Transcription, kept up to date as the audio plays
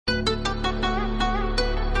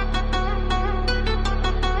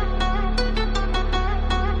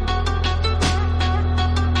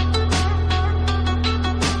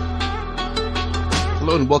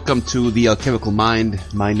Hello and welcome to The Alchemical Mind.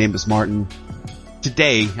 My name is Martin.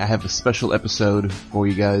 Today, I have a special episode for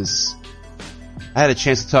you guys. I had a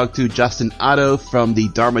chance to talk to Justin Otto from the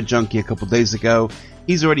Dharma Junkie a couple days ago.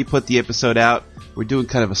 He's already put the episode out. We're doing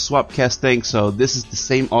kind of a swapcast thing, so this is the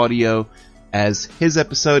same audio as his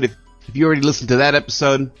episode. If you already listened to that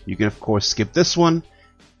episode, you can of course skip this one.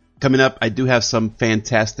 Coming up, I do have some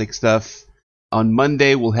fantastic stuff. On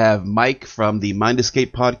Monday, we'll have Mike from the Mind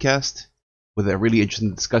Escape podcast with a really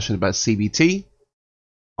interesting discussion about CBT.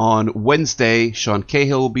 On Wednesday, Sean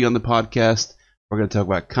Cahill will be on the podcast. We're going to talk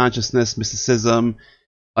about consciousness, mysticism,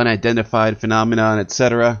 unidentified phenomenon,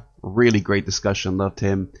 etc. Really great discussion. Loved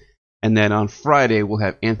him. And then on Friday, we'll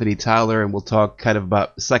have Anthony Tyler, and we'll talk kind of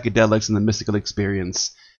about psychedelics and the mystical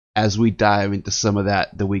experience as we dive into some of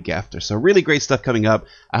that the week after. So really great stuff coming up.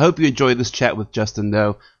 I hope you enjoyed this chat with Justin,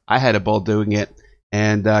 though. I had a ball doing it.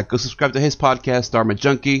 And go subscribe to his podcast, Dharma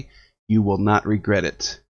Junkie. You will not regret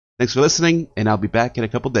it. Thanks for listening, and I'll be back in a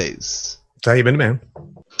couple days. How you been, man?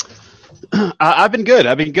 I've been good.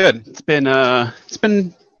 It's been a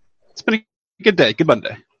good day, good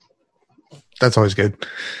Monday. That's always good.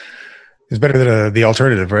 It's better than the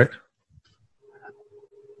alternative, right?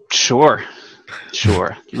 Sure.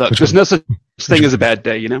 Look, there's no such thing as a bad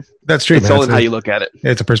day, you know? That's true, it's man. all in how you look at it.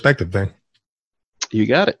 It's a perspective thing. You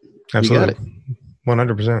got it. Absolutely. You got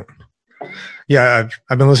it. 100%. Yeah,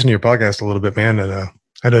 I've been listening to your podcast a little bit, man,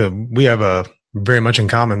 and we have very much in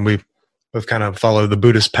common. We've kind of followed the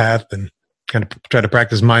Buddhist path and kind of try to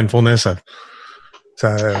practice mindfulness. I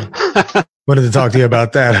wanted to talk to you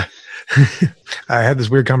about that. I had this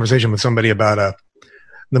weird conversation with somebody about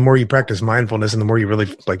the more you practice mindfulness and the more you really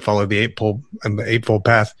follow the eightfold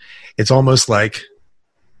path, it's almost like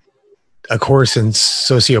a course in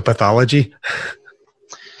sociopathology.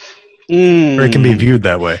 Or it can be viewed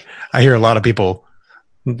that way. I hear a lot of people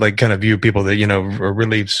kind of view people that, are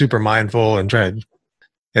really super mindful and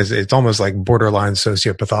as it's almost like borderline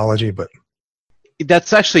sociopathology, but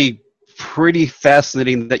that's actually pretty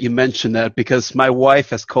fascinating that you mentioned that, because my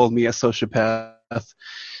wife has called me a sociopath.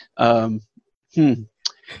 Yeah,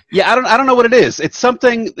 I don't know what it is. It's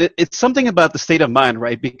something about the state of mind,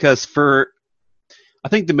 right? Because I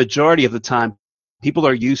think the majority of the time, people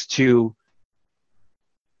are used to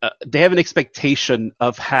they have an expectation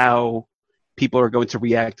of how people are going to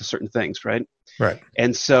react to certain things, right? Right.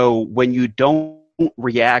 And so when you don't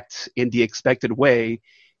react in the expected way,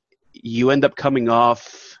 you end up coming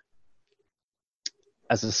off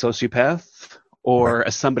as a sociopath or right.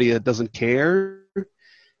 as somebody that doesn't care,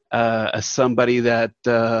 as somebody that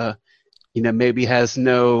maybe has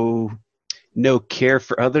no care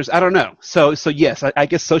for others. I don't know. So yes, I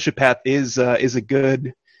guess sociopath is a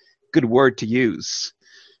good word to use.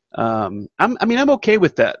 I'm okay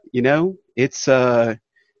with that. It's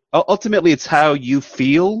ultimately it's how you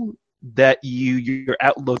feel that your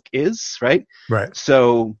outlook is, right? Right.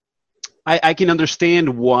 So I can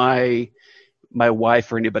understand why my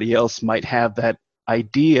wife or anybody else might have that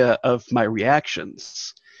idea of my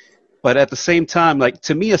reactions. But at the same time,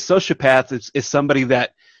 to me, a sociopath is somebody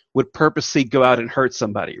that would purposely go out and hurt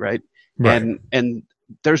somebody, right? And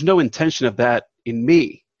there's no intention of that in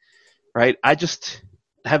me, right? I just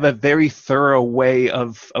have a very thorough way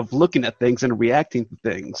of looking at things and reacting to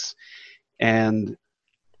things. And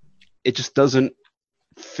it just doesn't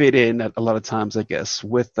fit in at a lot of times, I guess,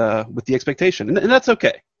 with the expectation. And that's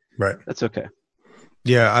okay. Right. That's okay.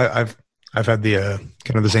 Yeah, I've had the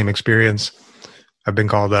kind of the same experience. I've been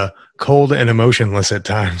called cold and emotionless at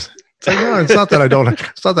times. It's like, no, it's not that I don't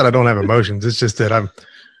have emotions. It's just that I'm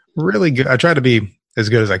really good. I try to be as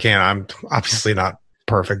good as I can. I'm obviously not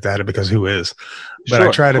perfect at it, because who is? But sure,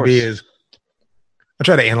 I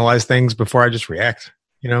try to analyze things before I just react.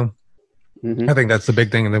 Mm-hmm. I think that's the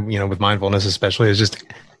big thing, with mindfulness especially, is just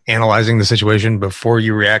analyzing the situation before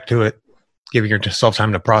you react to it, giving yourself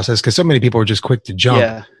time to process. Because so many people are just quick to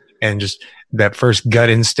jump and just that first gut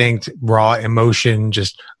instinct, raw emotion,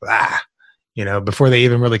 just before they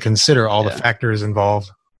even really consider all the factors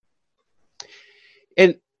involved.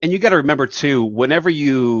 And you got to remember too, whenever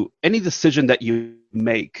any decision that you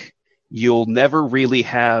make, you'll never really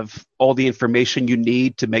have all the information you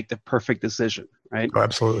need to make the perfect decision, right? Oh,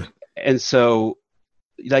 absolutely. And so,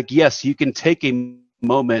 yes, you can take a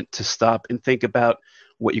moment to stop and think about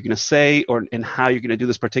what you're going to say and how you're going to do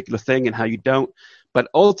this particular thing and how you don't. But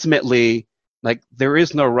ultimately, there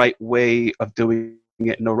is no right way of doing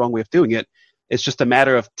it, no wrong way of doing it. It's just a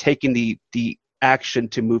matter of taking the action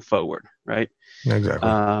to move forward, right?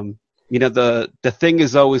 Exactly. The thing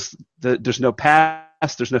is always there's no path,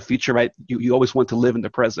 there's no future, right? You always want to live in the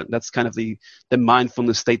present. That's kind of the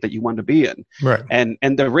mindfulness state that you want to be in. Right. And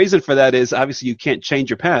the reason for that is obviously you can't change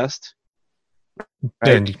your past,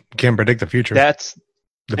 right? And you can't predict the future. You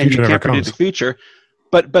can't predict the future.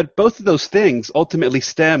 But both of those things ultimately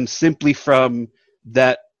stem simply from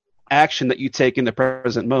that action that you take in the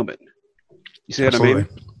present moment. You see Absolutely.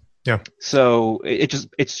 what I mean? Yeah. So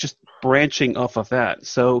it's just branching off of that.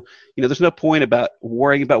 So, there's no point about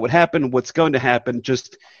worrying about what happened, what's going to happen.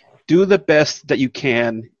 Just do the best that you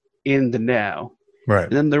can in the now. Right.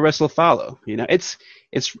 And then the rest will follow. It's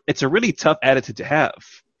a really tough attitude to have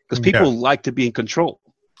because people like to be in control.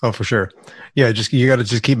 Oh, for sure. Yeah. You got to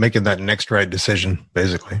just keep making that next right decision,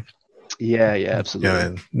 basically. Yeah, absolutely.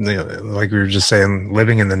 Yeah. And, like we were just saying,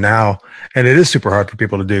 living in the now. And it is super hard for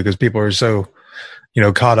people to do because people are so,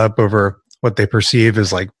 caught up over what they perceive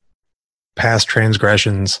as like past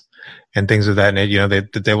transgressions and things of that nature,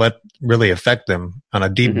 they let really affect them on a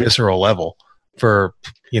deep visceral level for,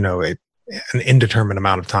 an indeterminate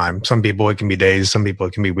amount of time. Some people it can be days, some people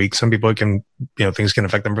it can be weeks, some people it can, things can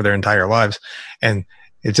affect them for their entire lives. And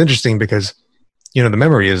it's interesting because, the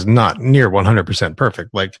memory is not near 100%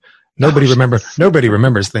 perfect. Like nobody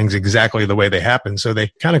remembers things exactly the way they happen. So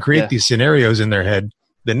they kind of create these scenarios in their head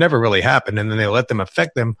that never really happen. And then they let them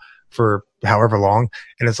affect them for however long.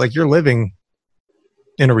 And it's like you're living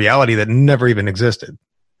in a reality that never even existed.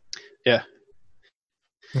 Yeah.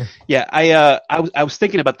 I was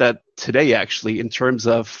thinking about that today, actually, in terms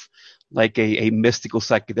of like a mystical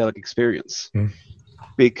psychedelic experience,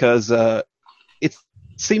 because it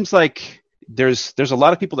seems like there's a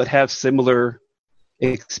lot of people that have similar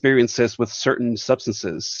experiences with certain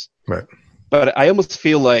substances. Right. But I almost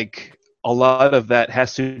feel like a lot of that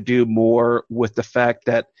has to do more with the fact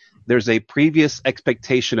that there's a previous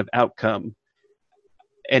expectation of outcome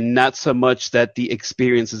and not so much that the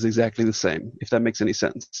experience is exactly the same, if that makes any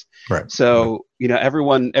sense. Right. So,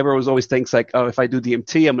 everyone always thinks like, oh, if I do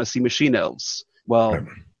DMT, I'm going to see machine elves. Well,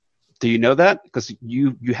 do you know that? Because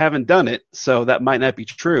you haven't done it, so that might not be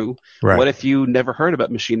true. Right. What if you never heard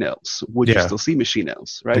about machine elves? Would you still see machine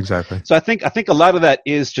elves? Right. Exactly. So I think a lot of that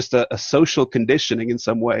is just a social conditioning in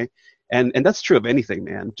some way, and that's true of anything,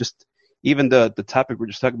 man. Just even the topic we're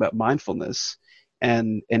just talking about, mindfulness,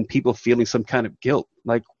 and people feeling some kind of guilt.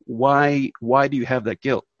 Like why do you have that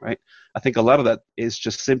guilt? Right. I think a lot of that is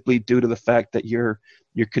just simply due to the fact that you're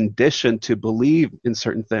conditioned to believe in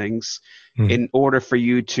certain things in order for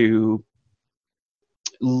you to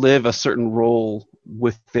live a certain role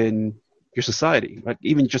within your society, right?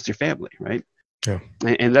 Even just your family, right? Yeah.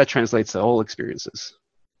 And that translates to all experiences.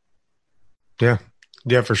 Yeah.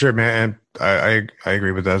 Yeah, for sure, man. And I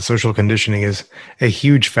agree with that. Social conditioning is a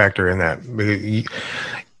huge factor in that.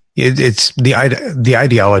 It's the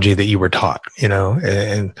ideology that you were taught,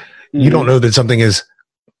 and you don't know that something is,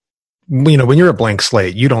 when you're a blank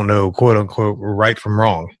slate, you don't know, quote unquote, right from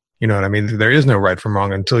wrong. You know what I mean? There is no right from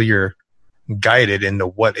wrong until you're guided into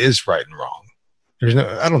what is right and wrong.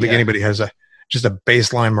 I don't think anybody has just a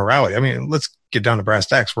baseline morality. I mean, let's get down to brass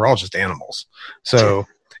tacks. We're all just animals. So,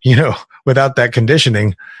 without that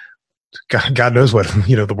conditioning, God knows what,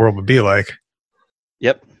 the world would be like.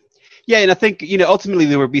 Yep. Yeah. And I think, ultimately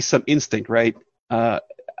there would be some instinct, right?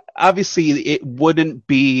 Obviously it wouldn't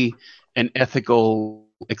be an ethical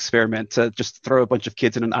experiment to just throw a bunch of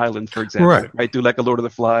kids in an island, for example, right? Do like a Lord of the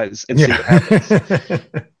Flies and see what happens.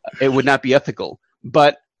 It would not be ethical.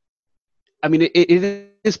 But I mean,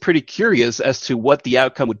 it is pretty curious as to what the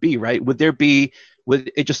outcome would be, right?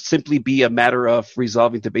 Would it just simply be a matter of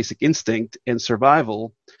resolving the basic instinct and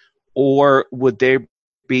survival, or would there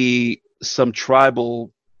be some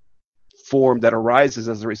tribal form that arises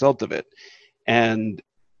as a result of it? And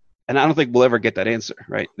I don't think we'll ever get that answer,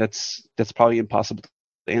 right? That's probably impossible to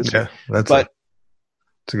answer. Yeah, that's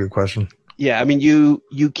a good question. Yeah, I mean,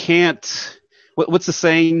 you can't. What's the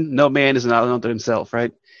saying? No man is an island unto himself,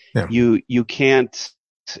 right? Yeah. You can't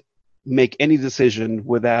make any decision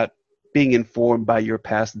without being informed by your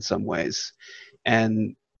past in some ways,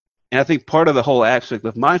 and I think part of the whole aspect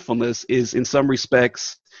of mindfulness is, in some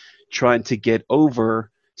respects, trying to get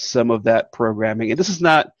over some of that programming. And this is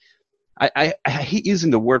not. I hate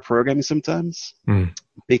using the word programming sometimes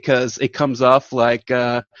because it comes off like,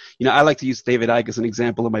 I like to use David Icke as an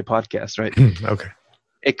example in my podcast, right? Okay.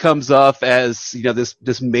 It comes off as,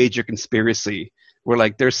 this major conspiracy where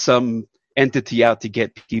like there's some entity out to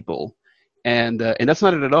get people. And that's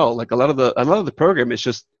not it at all. Like a lot of the program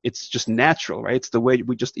is it's just natural, right? It's the way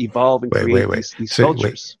we just evolve and create these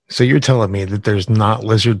cultures. So you're telling me that there's not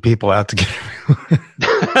lizard people out to get everyone?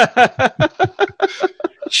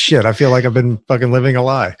 Shit, I feel like I've been fucking living a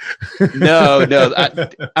lie. No.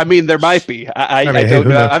 I mean, there might be. I mean, don't hey, who know.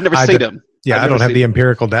 knows? I've never seen them. Yeah, I've I never don't have seen the them.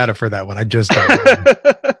 empirical data for that one. I just don't.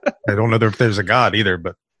 I don't know if there's a God either,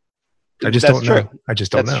 but I just That's don't true. know. I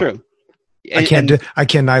just don't That's know. true. I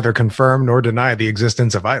can neither confirm nor deny the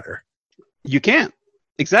existence of either. You can't.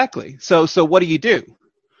 Exactly. So what do?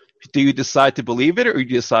 Do you decide to believe it, or do you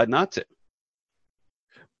decide not to?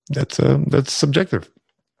 That's subjective.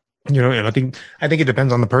 And I think it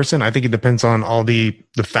depends on the person. I think it depends on all the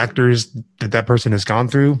factors that person has gone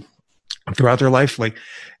through throughout their life. Like,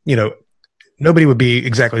 nobody would be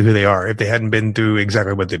exactly who they are if they hadn't been through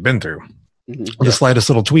exactly what they've been through. Mm-hmm. The slightest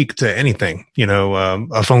little tweak to anything,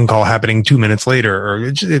 a phone call happening 2 minutes later,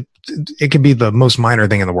 or it could be the most minor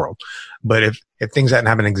thing in the world. But if things hadn't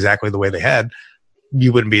happened exactly the way they had,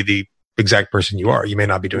 you wouldn't be the exact person you are. You may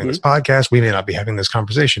not be doing this podcast. We may not be having this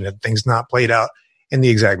conversation if things not played out in the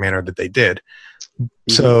exact manner that they did.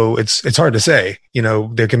 Mm-hmm. So it's hard to say,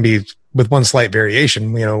 there can be, with one slight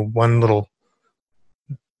variation, one little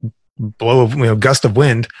blow of, gust of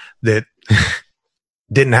wind that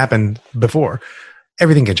didn't happen before,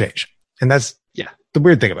 everything can change. And that's the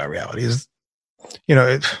weird thing about reality is,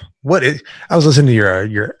 I was listening to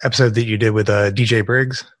your episode that you did with DJ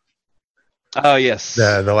Briggs. Oh yes.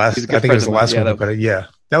 The last, I think it was the last one. But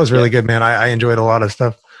that was really good, man. I enjoyed a lot of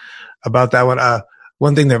stuff about that one.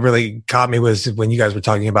 One thing that really caught me was when you guys were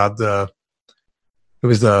talking about about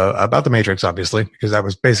the Matrix, obviously, because that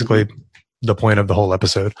was basically the point of the whole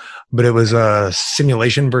episode, but it was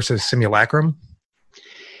simulation versus simulacrum.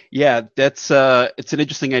 Yeah, that's it's an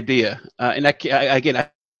interesting idea. And I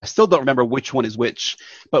still don't remember which one is which,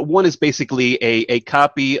 but one is basically a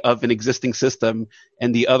copy of an existing system,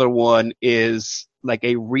 and the other one is like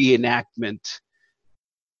a reenactment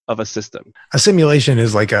of a system. A simulation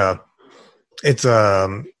is like it's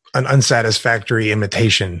an unsatisfactory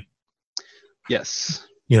imitation. Yes.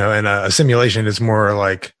 And a simulation is more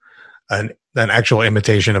like an actual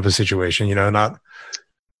imitation of a situation, not.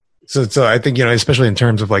 So I think, especially in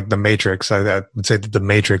terms of like the Matrix, I would say that the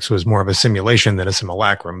Matrix was more of a simulation than a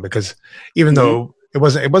simulacrum, because even though it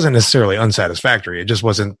wasn't necessarily unsatisfactory, it just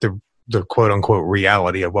wasn't the quote unquote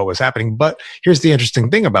reality of what was happening. But here's the interesting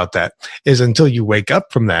thing about that is until you wake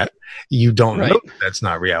up from that, you don't know that's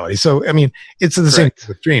not reality. So, I mean, it's the same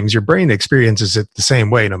with dreams. Your brain experiences it the same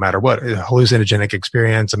way, no matter what, a hallucinogenic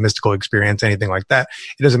experience, a mystical experience, anything like that.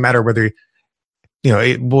 It doesn't matter whether,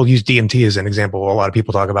 we'll use DMT as an example. A lot of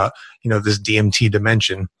people talk about, this DMT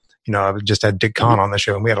dimension. I've just had Dick Kahn on the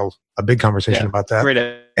show and we had a big conversation about that. Great.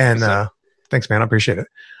 And, thanks, man. I appreciate it.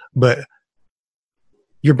 But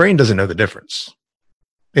your brain doesn't know the difference.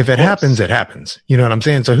 If it happens, it happens. You know what I'm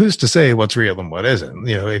saying? So who's to say what's real and what isn't?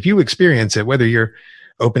 If you experience it, whether you're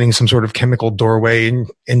opening some sort of chemical doorway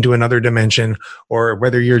into another dimension, or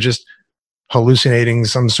whether you're just hallucinating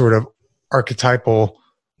some sort of archetypal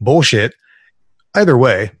bullshit, either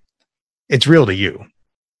way, it's real to you.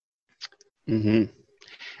 Mm-hmm.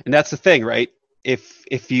 And that's the thing, right?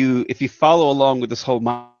 If you follow along with this whole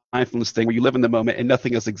mindfulness thing where you live in the moment and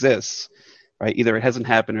nothing else exists, right? Either it hasn't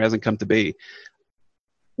happened or hasn't come to be.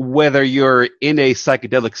 Whether you're in a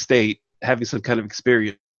psychedelic state, having some kind of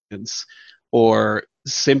experience, or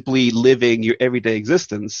simply living your everyday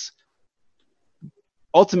existence,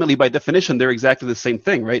 ultimately, by definition, they're exactly the same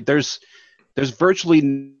thing, right? There's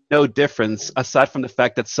virtually no difference, aside from the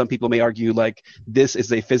fact that some people may argue like this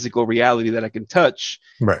is a physical reality that I can touch,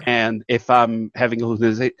 right? And if I'm having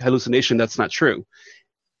a hallucination, that's not true.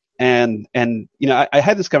 And I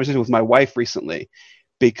had this conversation with my wife recently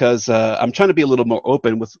because I'm trying to be a little more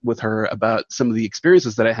open with her about some of the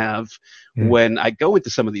experiences that I have when I go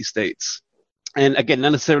into some of these states. And again,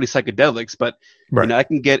 not necessarily psychedelics, but I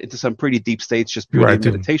can get into some pretty deep states just purely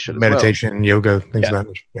meditation. Meditation, yoga, things like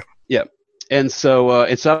that. Yeah. And so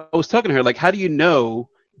I was talking to her, like, how do you know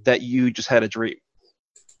that you just had a dream?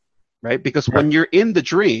 Right? Because when you're in the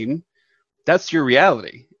dream, that's your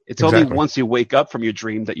reality. It's only once you wake up from your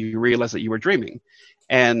dream that you realize that you were dreaming.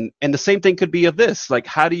 And the same thing could be of this. Like,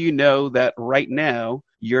 how do you know that right now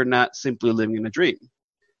you're not simply living in a dream?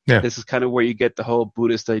 Yeah. This is kind of where you get the whole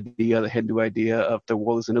Buddhist idea, the Hindu idea of the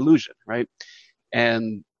world is an illusion, right?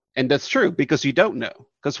 And that's true because you don't know.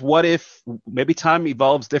 Because what if maybe time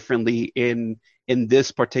evolves differently in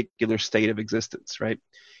this particular state of existence, right?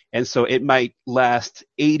 And so it might last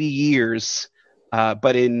 80 years,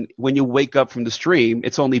 but when you wake up from the stream,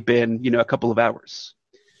 it's only been a couple of hours.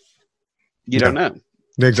 You don't know.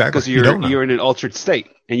 Exactly. Because you're in an altered state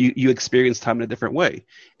and you experience time in a different way.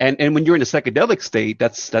 And when you're in a psychedelic state,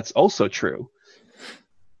 that's also true.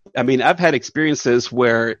 I mean, I've had experiences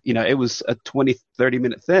where, it was a 20,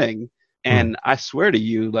 30-minute thing, And I swear to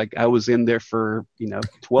you, like I was in there for,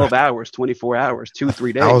 12 hours, 24 hours,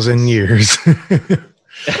 2-3 days. 1,000 years.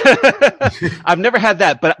 I've never had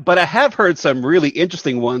that, but I have heard some really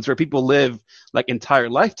interesting ones where people live like entire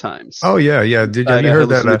lifetimes. Oh yeah. Have you heard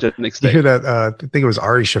that? You hear that? I think it was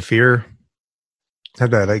Ari Shafir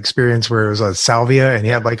had that experience where it was a salvia, and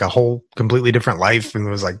he had like a whole completely different life, and it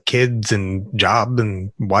was like kids and job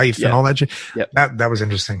and wife and all that shit. Yep. That was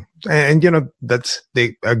interesting, and that's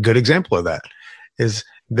a good example of that is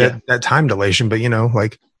that time dilation. But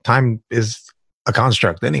like time is a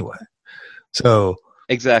construct anyway, so.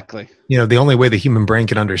 Exactly. The only way the human brain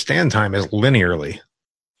can understand time is linearly.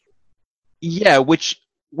 Yeah, which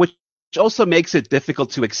also makes it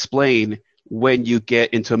difficult to explain when you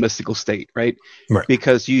get into a mystical state, right? Right.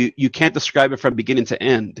 Because you can't describe it from beginning to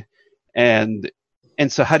end. And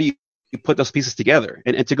so how do you put those pieces together?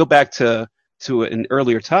 And to go back to an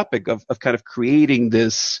earlier topic of kind of creating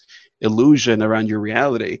this illusion around your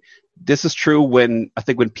reality, this is true when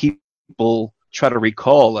people try to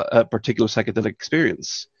recall a particular psychedelic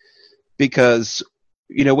experience, because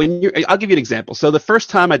I'll give you an example. So the first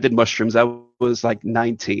time I did mushrooms, I was like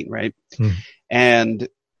 19, right? And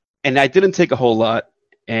I didn't take a whole lot,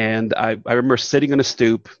 and I remember sitting on a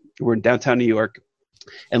stoop. We're in downtown New York,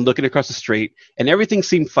 and looking across the street, and everything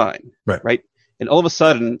seemed fine, right? And all of a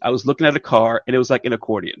sudden, I was looking at a car, and it was like an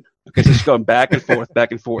accordion. Okay, so it's going back and forth,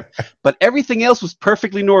 back and forth, but everything else was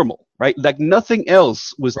perfectly normal, right? Like nothing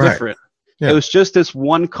else was different. Yeah. It was just this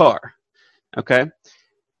one car. Okay.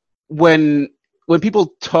 When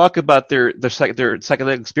people talk about their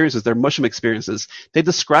psychedelic experiences, their mushroom experiences, they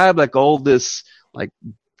describe like all this like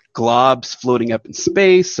globs floating up in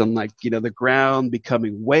space, and like the ground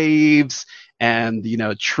becoming waves, and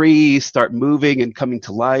trees start moving and coming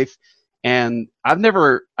to life. And I've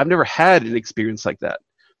never had an experience like that.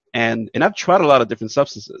 And I've tried a lot of different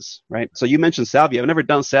substances, right? So you mentioned salvia. I've never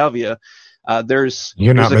done salvia.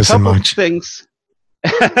 You're not missing much. Things.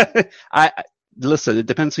 Listen, it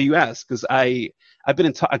depends who you ask, because I've been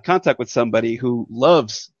in contact with somebody who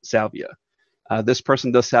loves salvia. This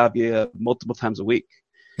person does salvia multiple times a week.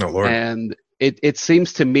 Oh Lord! And it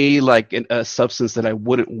seems to me like a substance that I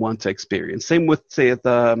wouldn't want to experience. Same with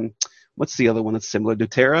what's the other one that's similar?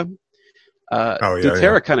 doTERRA.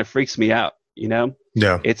 doTERRA kind of freaks me out. Yeah.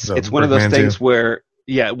 It's one of those things where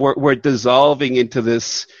we're dissolving into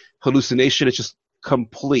this hallucination. It's just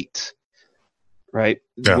complete, right?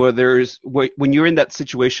 Yeah. When you're in that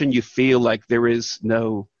situation, you feel like there is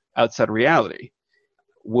no outside reality.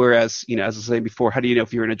 Whereas, as I was saying before, how do you know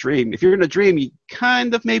if you're in a dream? If you're in a dream, you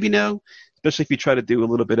kind of maybe know, especially if you try to do a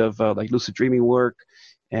little bit of like lucid dreaming work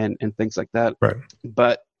and things like that. Right.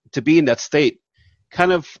 But to be in that state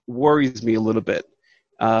kind of worries me a little bit.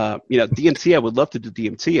 DMT, I would love to do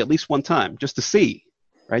DMT at least one time just to see,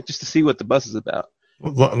 right? Just to see what the buzz is about.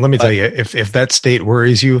 Well, let me tell you, if that state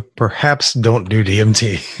worries you, perhaps don't do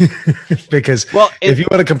DMT because if you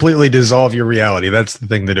want to completely dissolve your reality, that's the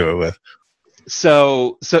thing to do it with.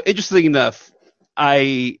 So interesting enough,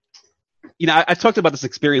 I talked about this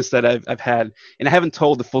experience that I've had, and I haven't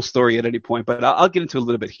told the full story at any point, but I'll get into a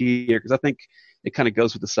little bit here because I think it kind of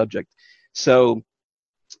goes with the subject. So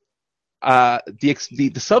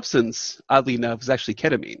the substance, oddly enough, is actually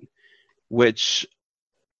ketamine, which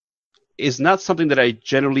is not something that I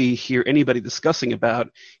generally hear anybody discussing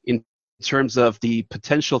about in terms of the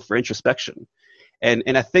potential for introspection. And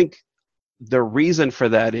I think the reason for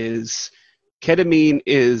that is ketamine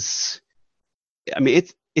is,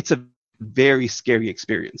 it's a very scary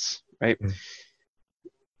experience, right?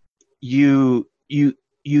 You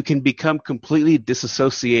can become completely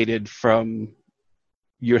disassociated from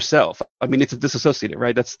yourself. It's a disassociated,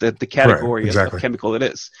 right? That's the category of chemical it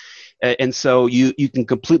is. And so you can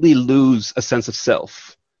completely lose a sense of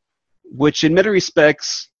self, which in many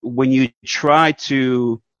respects, when you try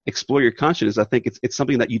to explore your consciousness, I think it's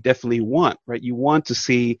something that you definitely want, right? You want to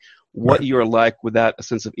see what you're like without a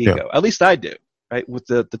sense of ego. At least I do, right? With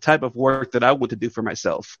the type of work that I want to do for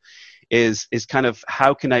myself is kind of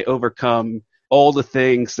how can I overcome all the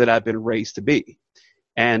things that I've been raised to be,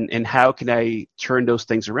 and how can I turn those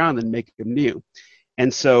things around and make them new.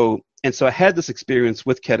 And so I had this experience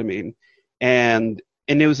with ketamine, and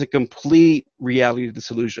it was a complete reality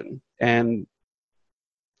disillusion. And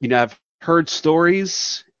I've heard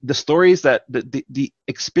stories. The stories that the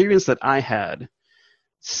experience that I had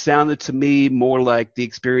sounded to me more like the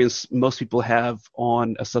experience most people have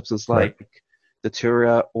on a substance like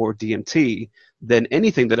doTERRA or DMT than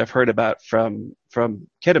anything that I've heard about from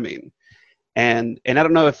ketamine. And I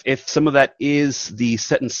don't know if some of that is the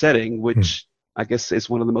set and setting, which I guess is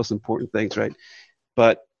one of the most important things, right?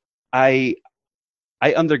 But I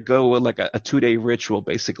I undergo like a 2-day ritual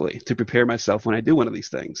basically to prepare myself when I do one of these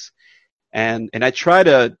things. And I try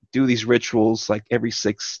to do these rituals like every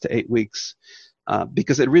 6 to 8 weeks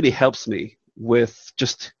because it really helps me with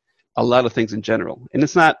just a lot of things in general. And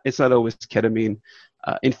it's not always ketamine.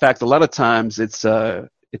 In fact, a lot of times it's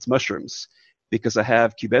mushrooms because I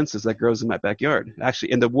have cubensis that grows in my backyard,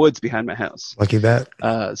 actually in the woods behind my house. Lucky that.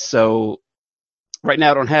 So right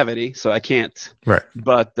now I don't have any, so I can't. Right.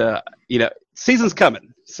 But season's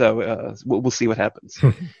coming, so we'll see what happens.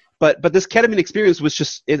 But this ketamine experience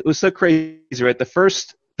was it was so crazy, right? The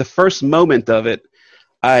first moment of it,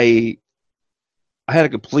 I had a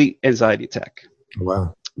complete anxiety attack.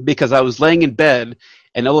 Wow. Because I was laying in bed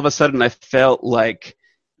and all of a sudden I felt like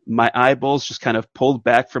my eyeballs just kind of pulled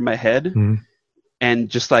back from my head and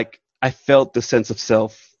just like I felt the sense of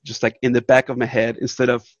self just like in the back of my head instead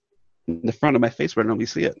of in the front of my face where I normally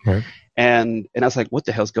see it. Right. And I was like, what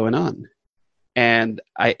the hell's going on? And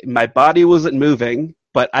my body wasn't moving,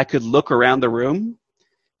 but I could look around the room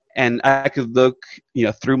and I could look,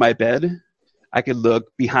 through my bed. I could look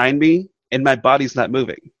behind me and my body's not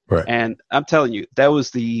moving. Right. And I'm telling you, that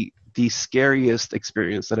was the scariest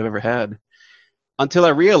experience that I've ever had until I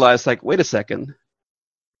realized, like, wait a second,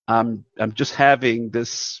 I'm just having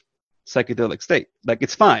this psychedelic state. Like,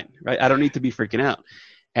 it's fine, right? I don't need to be freaking out.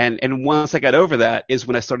 And once I got over that is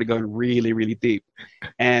when I started going really, really deep.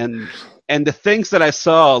 And the things that I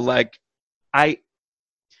saw, like, I'm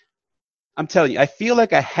telling you, I feel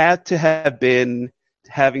like I had to have been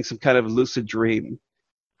having some kind of lucid dream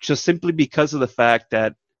just simply because of the fact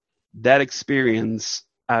that experience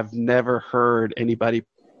I've never heard anybody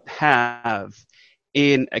have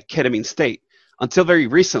in a ketamine state until very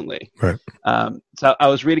recently. Right. So I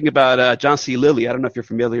was reading about John C. Lilly. I don't know if you're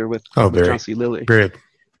familiar with John C. Lilly. Very.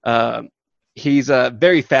 He's a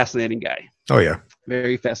very fascinating guy. Oh yeah.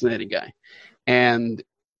 Very fascinating guy. And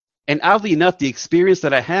oddly enough, the experience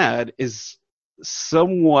that I had is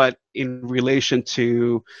somewhat in relation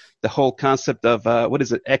to the whole concept of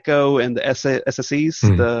Echo and the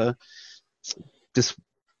SSEs, this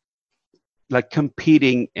like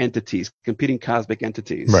competing entities, competing cosmic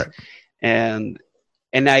entities, right? And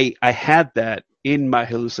I had that in my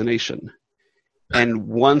hallucination, and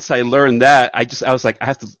once I learned that, I was like, I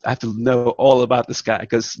have to know all about this guy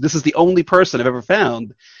because this is the only person I've ever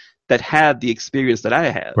found that had the experience that I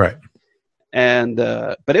had, right? And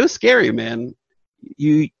but it was scary, man.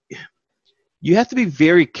 You have to be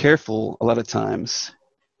very careful a lot of times.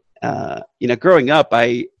 Growing up,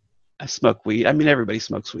 I smoke weed. I mean, everybody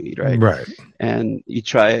smokes weed, right? Right. And you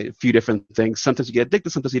try a few different things. Sometimes you get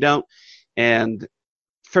addicted, sometimes you don't. And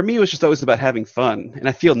for me, it was just always about having fun. And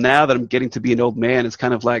I feel now that I'm getting to be an old man, it's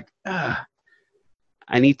kind of like, I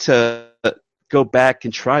need to go back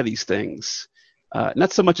and try these things.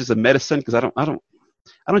 Not so much as a medicine, because I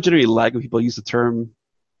don't generally like when people use the term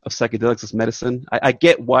of psychedelics as medicine. I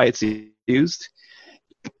get why it's used.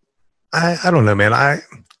 I don't know, man.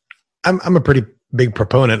 I'm a pretty big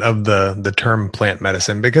proponent of the term plant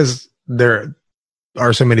medicine because there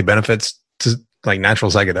are so many benefits to like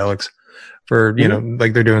natural psychedelics for,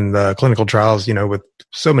 like they're doing the clinical trials, with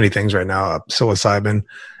so many things right now, psilocybin,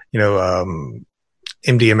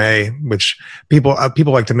 MDMA, which people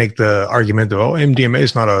like to make the argument that, MDMA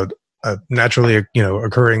is not a naturally,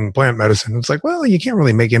 occurring plant medicine. It's like, well, you can't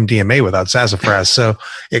really make MDMA without sassafras. So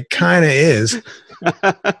it kind of is.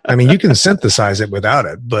 I mean, you can synthesize it without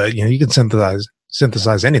it, but you can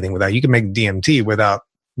synthesize anything without. You can make DMT without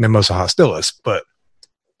Mimosa hostilis, but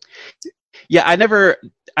yeah, I never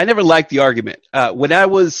liked the argument. When I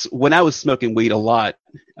was smoking weed a lot,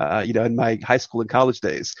 in my high school and college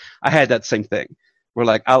days, I had that same thing. Where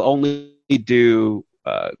like I'll only do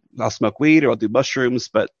I'll smoke weed or I'll do mushrooms,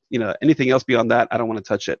 but anything else beyond that, I don't want to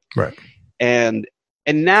touch it. Right. And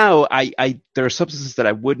now I there are substances that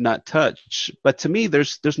I would not touch, but to me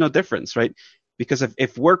there's no difference, right? Because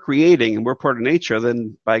if we're creating and we're part of nature,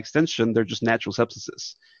 then by extension they're just natural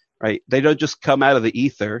substances, right? They don't just come out of the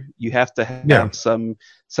ether. You have to have some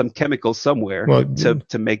chemical somewhere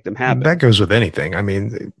to make them happen. That goes with anything. I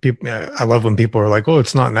mean, I love when people are like, "Oh,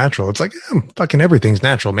 it's not natural." It's like, fucking everything's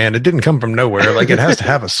natural, man. It didn't come from nowhere. Like it has to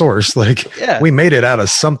have a source. Like we made it out of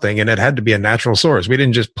something, and it had to be a natural source. We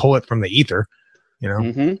didn't just pull it from the ether.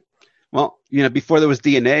 Mm-hmm. Well, before there was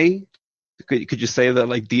DNA, could you say that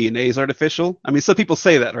like DNA is artificial? I mean, some people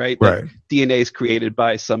say that, right? Right. Like DNA is created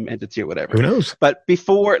by some entity or whatever. Who knows? But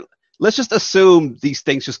before, let's just assume these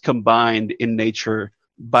things just combined in nature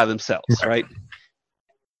by themselves, right?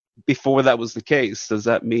 Before that was the case, does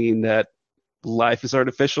that mean that life is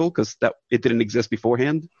artificial because that it didn't exist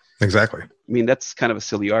beforehand? Exactly. I mean, that's kind of a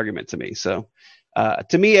silly argument to me. So,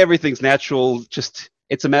 to me, everything's natural. Just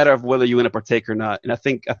it's a matter of whether you want to partake or not. And I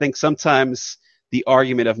think sometimes the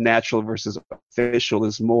argument of natural versus artificial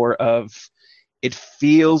is more of, it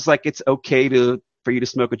feels like it's okay for you to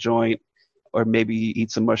smoke a joint or maybe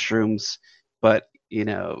eat some mushrooms, but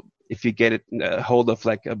if you get it hold of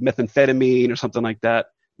like a methamphetamine or something like that,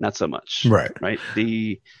 not so much. Right.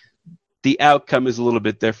 The outcome is a little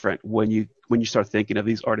bit different when you start thinking of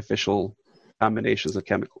these artificial combinations of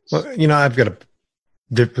chemicals. Well, I've got a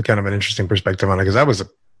kind of an interesting perspective on it, because I was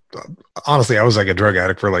like a drug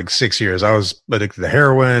addict for like 6 years. I was addicted to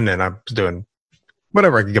heroin, and I was doing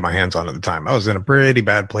whatever I could get my hands on at the time. I was in a pretty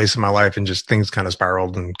bad place in my life, and just things kind of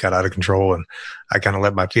spiraled and got out of control, and I kind of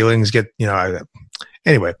let my feelings get,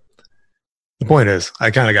 anyway, the point is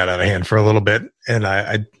I kind of got out of hand for a little bit, and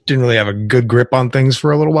I didn't really have a good grip on things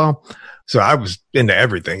for a little while. So I was into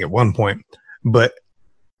everything at one point, but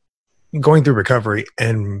going through recovery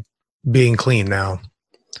and being clean now,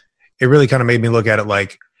 it really kind of made me look at it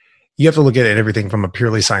like, you have to look at everything from a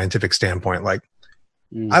purely scientific standpoint. Like,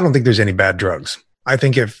 I don't think there's any bad drugs. I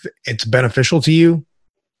think if it's beneficial to you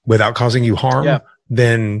without causing you harm,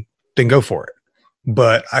 then go for it.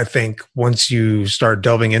 But I think once you start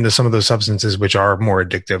delving into some of those substances which are more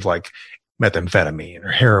addictive, like methamphetamine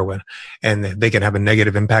or heroin, and they can have a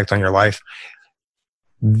negative impact on your life,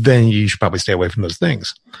 then you should probably stay away from those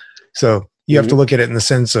things. So you have to look at it in the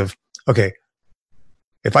sense of, okay,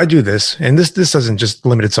 if I do this, and this doesn't just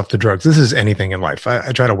limit itself to drugs, this is anything in life.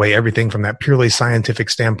 I try to weigh everything from that purely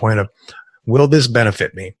scientific standpoint of, will this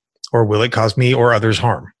benefit me, or will it cause me or others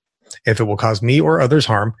harm? If it will cause me or others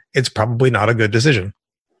harm, it's probably not a good decision.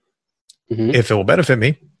 If it will benefit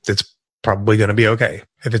me, it's probably going to be okay.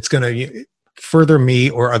 If it's going to further me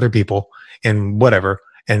or other people in whatever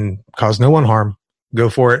and cause no one harm, go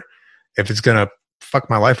for it. If it's going to fuck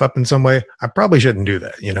my life up in some way, I probably shouldn't do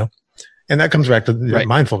that, And that comes back to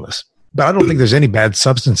mindfulness. But I don't think there's any bad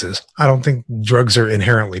substances. I don't think drugs are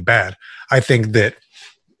inherently bad. I think that,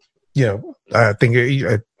 have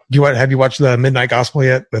you watched the Midnight Gospel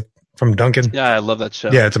yet from Duncan? Yeah, I love that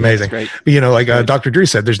show. Yeah, it's amazing. Yeah, it's great. But Dr. Drew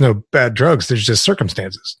said, there's no bad drugs. There's just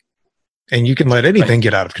circumstances. And you can let anything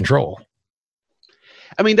get out of control.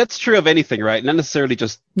 I mean, that's true of anything, right? Not necessarily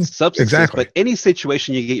just substances, but any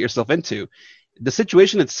situation you get yourself into. The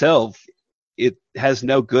situation itself, it has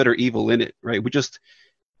no good or evil in it, right? We just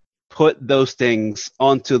put those things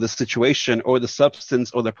onto the situation or the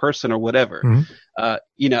substance or the person or whatever.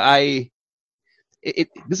 This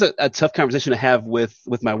is a tough conversation to have with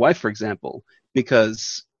my wife, for example,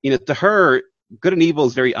 because, to her, good and evil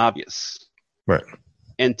is very obvious. Right.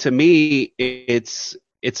 And to me, it's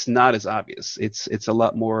not as obvious. It's a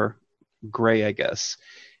lot more gray, I guess.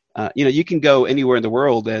 You can go anywhere in the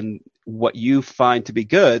world, and what you find to be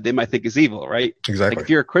good, they might think is evil, right? Exactly. Like if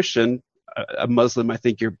you're a Christian, a Muslim might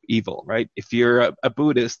think you're evil, right? If you're a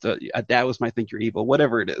Buddhist, a Taoist might think you're evil,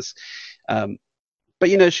 whatever it is.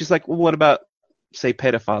 But she's like, well, what about, say,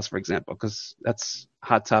 pedophiles, for example, because that's a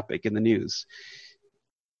hot topic in the news.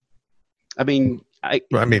 I mean,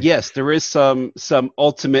 yes, there is some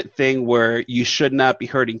ultimate thing where you should not be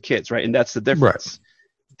hurting kids, right? And that's the difference.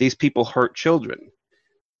 Right. These people hurt children.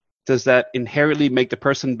 Does that inherently make the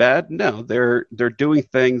person bad? No, they're doing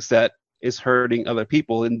things that is hurting other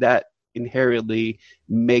people, and that inherently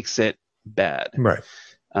makes it bad. Right.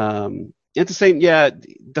 It's the same. Yeah,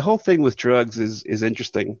 the whole thing with drugs is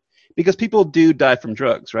interesting because people do die from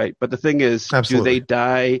drugs, right? But the thing is, Absolutely. Do they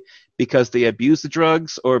die because they abuse the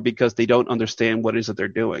drugs or because they don't understand what it is that they're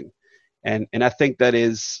doing? And I think that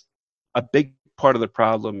is a big part of the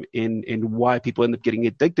problem in why people end up getting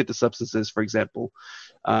addicted to substances, for example,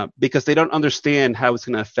 because they don't understand how it's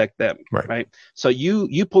going to affect them, right? So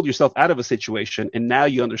you pulled yourself out of a situation, and now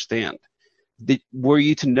you understand. Were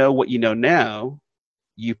you to know what you know now,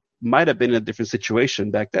 you might have been in a different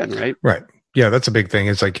situation back then, right? Right. Yeah, that's a big thing.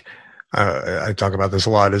 It's like I talk about this a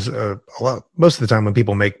lot. Most of the time when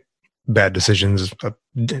people make bad decisions,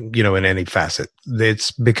 in any facet,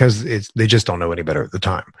 it's because they just don't know any better at the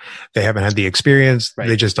time. They haven't had the experience. Right.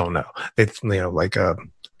 They just don't know.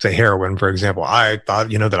 Say heroin, for example. I thought,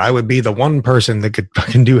 that I would be the one person that could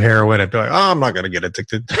fucking do heroin and be like, oh, I'm not going to get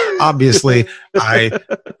addicted. Obviously, I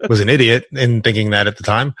was an idiot in thinking that at the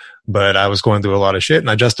time, but I was going through a lot of shit and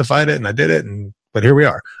I justified it and I did it. But here we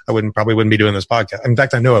are. I probably wouldn't be doing this podcast. In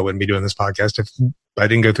fact, I know I wouldn't be doing this podcast if I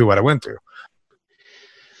didn't go through what I went through.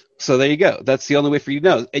 So there you go. That's the only way for you to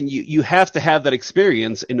know. And you have to have that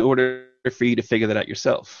experience in order for you to figure that out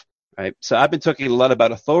yourself, right? So I've been talking a lot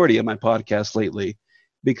about authority on my podcast lately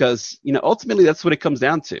because, ultimately that's what it comes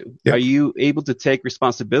down to. Yep. Are you able to take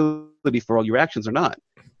responsibility for all your actions or not?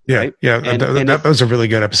 Yeah, right? yeah. And That if was a really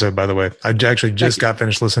good episode, by the way. I actually thank just you. got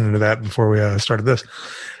finished listening to that before we started this,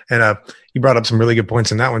 and you brought up some really good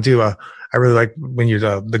points in that one too. I really like when you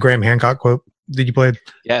the Graham Hancock quote that you played,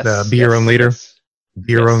 the Yes, "Be your own yes, leader, yes,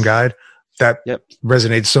 be your own yes. guide." That Yep.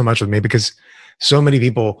 resonates so much with me because so many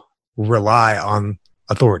people rely on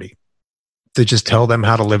authority to just tell them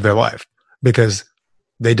how to live their life because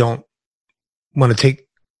they don't want to take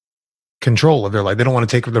control of their life. They don't want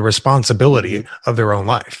to take the Hmm. responsibility of their own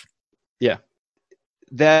life. Yeah.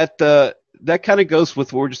 That kind of goes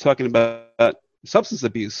with what we're just talking about substance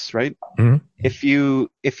abuse, right? Mhm. If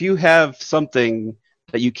you have something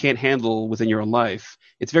that you can't handle within your own life,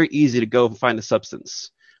 it's very easy to go and find a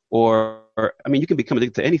substance. Or I mean, you can become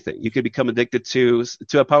addicted to anything. You could become addicted to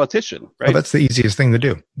a politician, Oh, right? that's the easiest thing to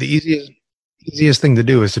do. The easiest thing to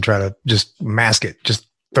do is to try to just mask it. Just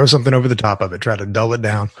throw something over the top of it. Try to dull it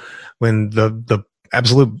down. When the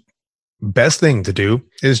absolute best thing to do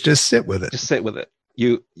is just sit with it. Just sit with it.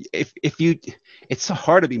 If you, it's so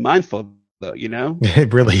hard to be mindful though,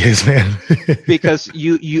 It really is, man. because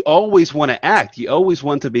you always want to act, you always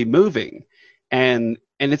want to be moving, and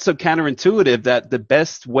it's so counterintuitive that the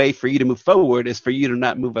best way for you to move forward is for you to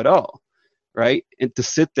not move at all, right? And to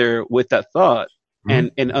sit there with that thought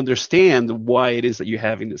Mhm. and understand why it is that you're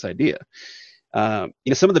having this idea.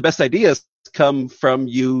 Some of the best ideas come from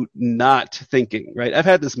you not thinking, right? I've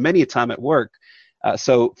had this many a time at work.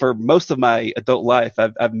 So for most of my adult life,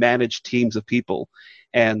 I've managed teams of people,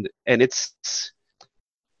 and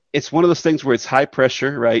it's one of those things where it's high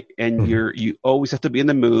pressure, right? And Mhm. you always have to be in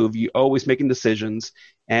the move. You always making decisions,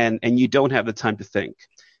 and you don't have the time to think.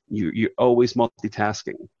 You're always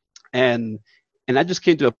multitasking, and and I just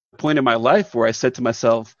came to a point in my life where I said to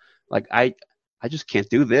myself, like I just can't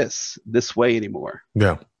do this way anymore.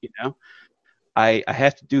 Yeah. You know, I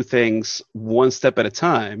have to do things one step at a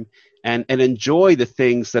time, and enjoy the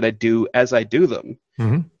things that I do as I do them.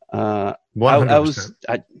 Mhm. Uh, I, I was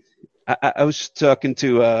 100%. I was talking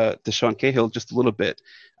to Sean Cahill just a little bit.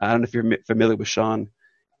 I don't know if you're familiar with Sean.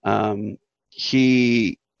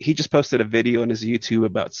 He just posted a video on his YouTube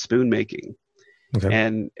about spoon making, Okay.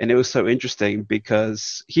 and it was so interesting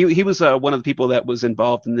because he was one of the people that was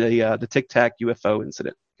involved in the Tic Tac UFO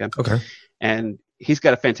incident. Okay, Okay. and he's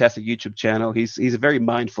got a fantastic YouTube channel. He's a very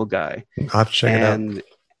mindful guy, I'll have to check it out. and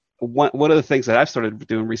one of the things that I've started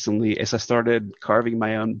doing recently is I started carving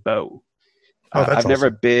my own bow. Oh, that's I've never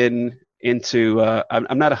awesome. been into.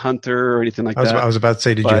 I'm not a hunter or anything like I that, was about to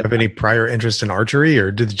say, did you but have any prior interest in archery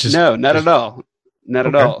or did it no, not at just, all, not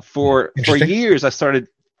at okay. all. For Interesting. years, I started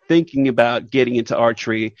thinking about getting into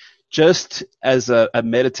archery just as a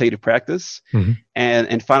meditative practice, Hmm.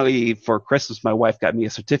 and finally for Christmas, my wife got me a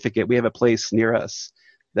certificate. We have a place near us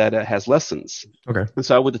that has lessons, Okay. and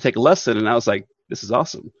so I went to take a lesson, and I was like, this is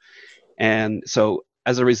awesome. And so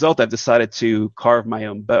as a result, I've decided to carve my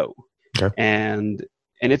own bow, Okay. and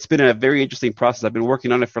and it's been a very interesting process. I've been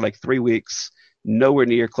working on it for like 3 weeks, nowhere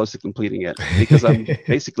near close to completing it because I'm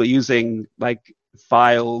basically using like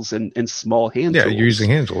files and small hand Yeah, you're using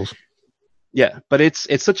tools. hand tools. Yeah, but it's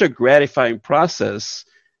such a gratifying process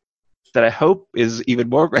that I hope is even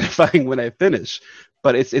more gratifying when I finish.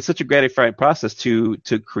 But it's such a gratifying process to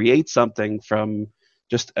create something from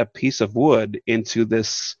just a piece of wood into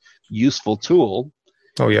this useful tool,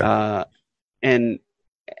 Oh yeah. uh, and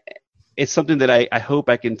it's something that I hope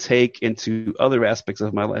I can take into other aspects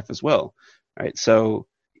of my life as well. Right. So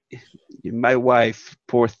my wife,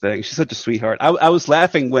 poor thing, she's such a sweetheart. I was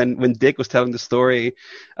laughing when Dick was telling the story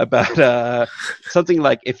about something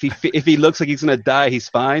like if he looks like he's gonna die, he's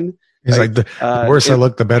fine. It's Right. like the worse I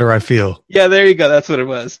look, the better I feel. Yeah, there you go. That's what it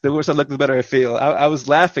was. The worse I look, the better I feel. I was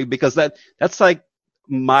laughing because that's like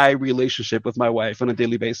my relationship with my wife on a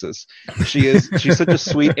daily basis. She's such a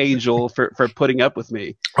sweet angel for putting up with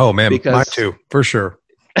me Oh man, mine because too, for sure.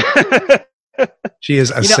 She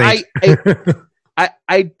is a you know saint.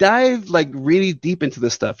 I dive like really deep into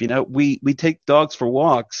this stuff. We take dogs for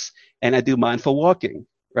walks, and I do mindful walking,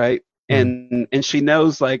 right? Mhm. And she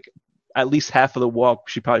knows like at least half of the walk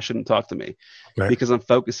she probably shouldn't talk to me Right. because I'm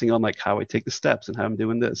focusing on like how I take the steps and how I'm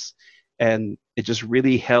doing this, and it just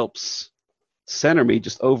really helps center me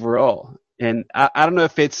just overall. And I don't know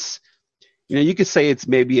if it's you could say it's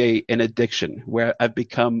maybe an addiction where I've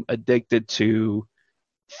become addicted to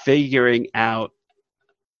figuring out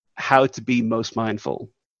how to be most mindful.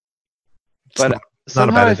 It's But not a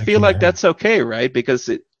somehow bad I feel addiction to like have. that's okay, right? Because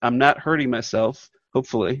I'm not hurting myself,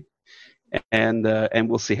 hopefully, and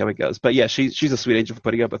we'll see how it goes. But yeah, she's a sweet angel for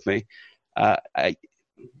putting up with me. I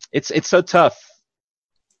it's so tough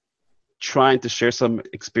trying to share some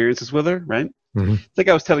experiences with her, right? Hmm. It's like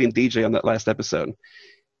I was telling DJ on that last episode.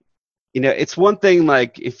 it's one thing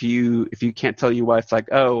like if you can't tell your wife like,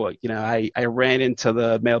 oh, I ran into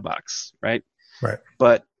the mailbox, right? Right.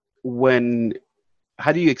 But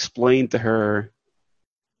how do you explain to her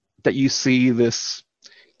that you see this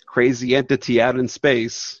crazy entity out in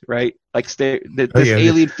space, right? Like this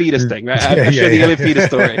alien fetus thing, right? I share the alien fetus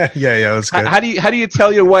story. Yeah, that's good. How do you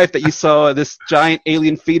tell your wife that you saw this giant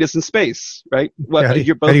alien fetus in space, right? Well,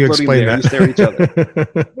 you're both floating there and you stare at each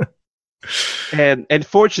other. And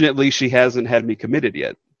fortunately, she hasn't had me committed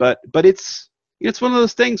yet. But it's one of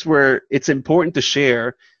those things where it's important to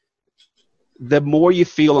share. The more you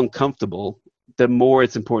feel uncomfortable, the more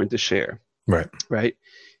it's important to share. Right. Right.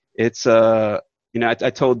 It's I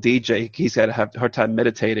told DJ he's had a hard time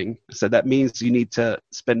meditating. I said that means you need to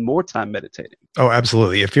spend more time meditating. Oh,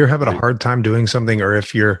 absolutely. If you're having a hard time doing something, or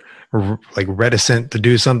if you're like reticent to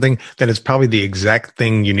do something, then it's probably the exact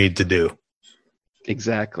thing you need to do.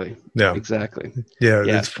 Exactly. Yeah. Exactly.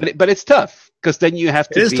 Yeah. But it's tough because then you have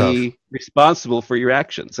to be responsible for your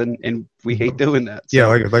actions, and we hate doing that. So,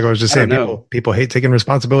 yeah, like I was just saying, people hate taking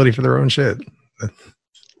responsibility for their own shit.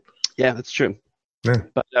 Yeah, that's true. Yeah.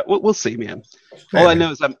 But we'll see, man. All I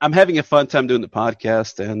know is I'm having a fun time doing the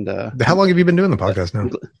podcast. And how long have you been doing the podcast now?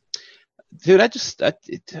 Dude,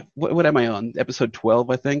 what am I on? Episode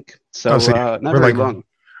 12, I think. So not very long.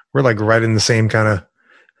 We're like right in the same kind of.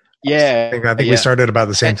 Yeah. I think we started about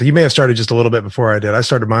the same time. You may have started just a little bit before I did. I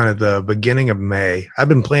started mine at the beginning of May. I've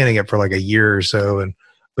been planning it for like a year or so,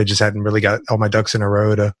 but just hadn't really got all my ducks in a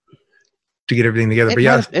row to get everything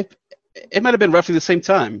together. It might have been roughly the same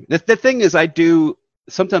time. The thing is,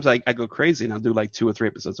 sometimes I go crazy and I'll do like 2 or 3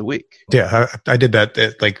 episodes a week. Yeah, I did that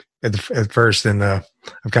at first, and I've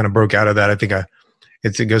kind of broke out of that. I think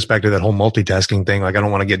it goes back to that whole multitasking thing. Like I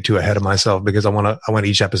don't want to get too ahead of myself because I want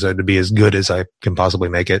each episode to be as good as I can possibly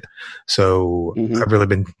make it. So I've really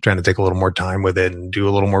been trying to take a little more time with it and do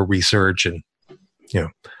a little more research. And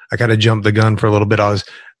I kind of jumped the gun for a little bit. I was,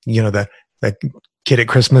 that kid at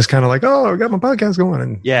Christmas kind of like, oh, I got my podcast going.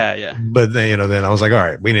 And yeah. But then, then I was like, all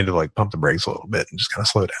right, we need to like pump the brakes a little bit and just kind of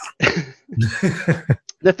slow down.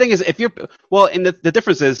 The thing is, and the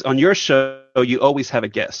difference is on your show, you always have a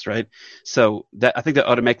guest, right? So I think that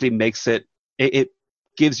automatically makes it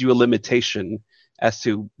gives you a limitation as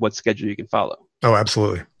to what schedule you can follow. Oh,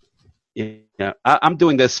 absolutely. Yeah. I'm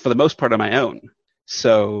doing this for the most part on my own.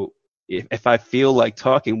 So if I feel like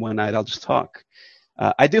talking one night, I'll just talk.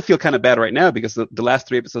 I do feel kind of bad right now because the last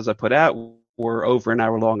 3 episodes I put out were over an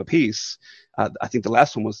hour long a piece. I think the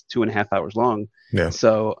last one was 2.5 hours long. Yeah.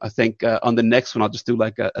 So I think on the next one, I'll just do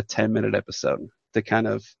like a 10-minute episode to kind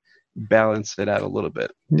of balance it out a little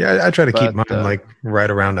bit. Yeah, I try to keep mine like right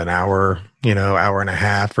around an hour, hour and a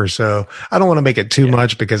half or so. I don't want to make it too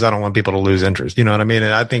much because I don't want people to lose interest. You know what I mean?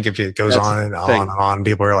 And I think if it goes on and on,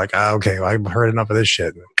 people are like, okay, well, I've heard enough of this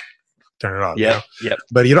shit. Turn it off. Yeah.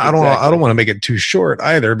 But I don't want to make it too short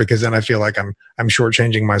either, because then I feel like I'm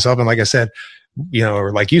shortchanging myself. And like I said,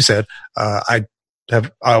 or like you said, I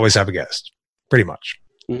always have a guest, pretty much.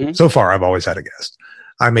 Mm-hmm. So far, I've always had a guest.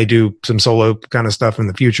 I may do some solo kind of stuff in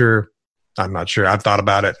the future. I'm not sure. I've thought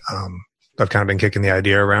about it. I've kind of been kicking the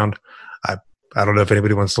idea around. I don't know if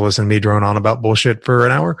anybody wants to listen to me drone on about bullshit for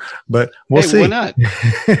an hour, but we'll see. Why not?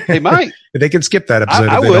 They might. They can skip that episode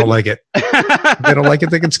if they don't like it. If they don't like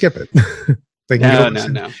it, they can skip it. They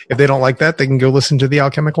can no. If they don't like that, they can go listen to The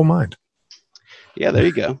Alchemical Mind. Yeah, there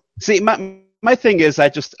you go. See, my thing is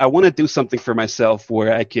I want to do something for myself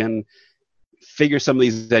where I can figure some of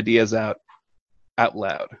these ideas out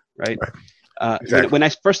loud, right? Exactly. When I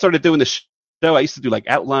first started doing the show, I used to do like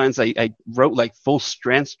outlines. I wrote like full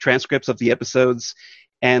transcripts of the episodes,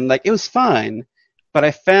 and like it was fine, but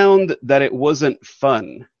I found that it wasn't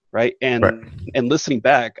fun, right? And listening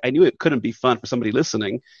back, I knew it couldn't be fun for somebody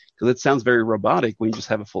listening because it sounds very robotic when you just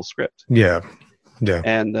have a full script. Yeah.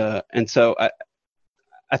 And so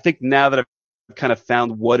I think now that I've kind of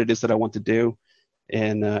found what it is that I want to do,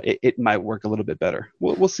 and it might work a little bit better.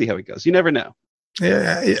 We'll see how it goes. You never know.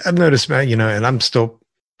 Yeah, I've noticed, man. And I'm still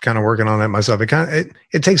kind of working on that myself.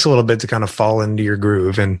 It takes a little bit to kind of fall into your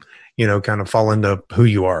groove and kind of fall into who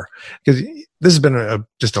you are, because this has been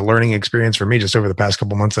just a learning experience for me just over the past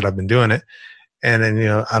couple months that I've been doing it. And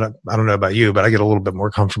then I don't know about you, but I get a little bit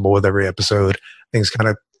more comfortable with every episode. Things kind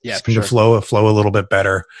of seem to flow a little bit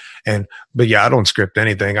better. But I don't script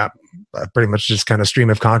anything. I pretty much just kind of stream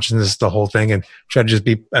of consciousness the whole thing and try to just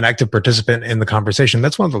be an active participant in the conversation.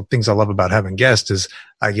 That's one of the things I love about having guests is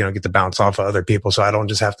I get to bounce off of other people. So I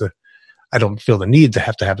don't feel the need to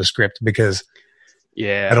have the script, because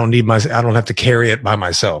I don't have to carry it by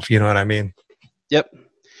myself. You know what I mean? Yep.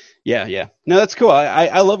 Yeah. No, that's cool.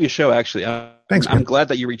 I love your show, actually. Thanks, man. I'm glad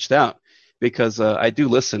that you reached out. because I do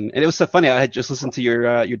listen. And it was so funny. I had just listened to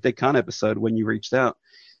your Dick Con episode when you reached out.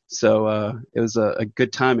 So it was a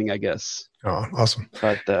good timing, I guess. Oh, awesome.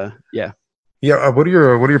 But yeah. Yeah. What are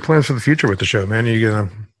your plans for the future with the show, man? Are you gonna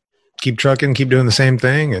keep trucking, keep doing the same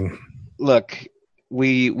thing? And Look,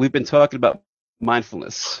 we've been talking about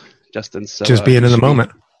mindfulness, Justin. So just being in the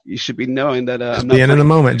moment. You should be knowing that just I'm not being in the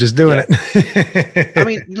moment, just doing it. I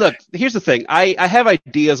mean, look, here's the thing. I have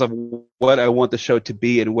ideas of what I want the show to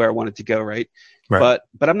be and where I want it to go, right? But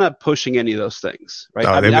I'm not pushing any of those things, right?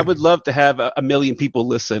 I mean, I would love to have a million people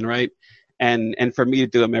listen, right? And for me to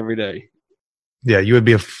do them every day. Yeah, you would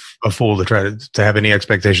be a fool to try to have any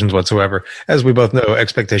expectations whatsoever. As we both know,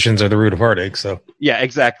 expectations are the root of heartache. So yeah,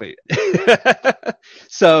 exactly.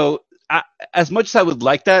 So as much as I would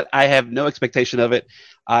like that, I have no expectation of it.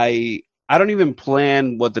 I don't even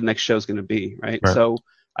plan what the next show is going to be, right? So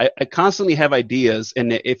I constantly have ideas,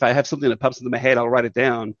 and if I have something that pops into my head, I'll write it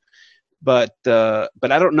down. But I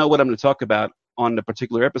don't know what I'm going to talk about on the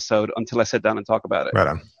particular episode until I sit down and talk about it. Right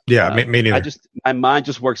on. Yeah, me neither. My mind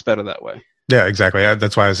just works better that way. Yeah, exactly.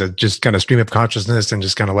 That's why I said just kind of stream of consciousness and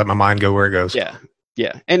just kind of let my mind go where it goes.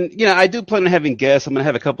 Yeah. And, I do plan on having guests. I'm going to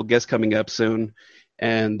have a couple guests coming up soon.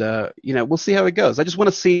 And, we'll see how it goes. I just want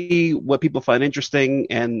to see what people find interesting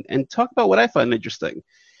and talk about what I find interesting.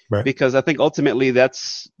 Right. Because I think ultimately that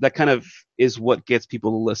kind of is what gets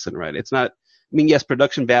people to listen, right? It's not, I mean, yes,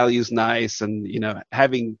 production value is nice, and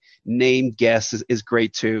having named guests is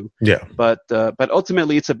great too. Yeah. But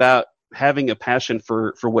ultimately, it's about having a passion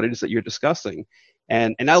for what it is that you're discussing,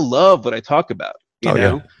 and I love what I talk about. You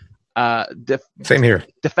know, same here.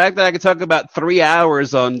 The fact that I could talk about 3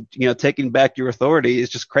 hours on taking back your authority is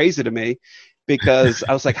just crazy to me, because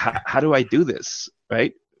I was like, how do I do this,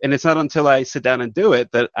 right? And it's not until I sit down and do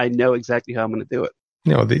it that I know exactly how I'm going to do it.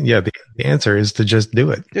 The answer is to just do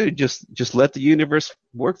it. Dude, just let the universe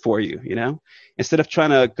work for you, Instead of trying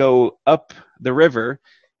to go up the river,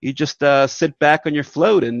 you just sit back on your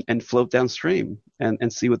float and float downstream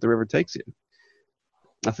and see what the river takes you.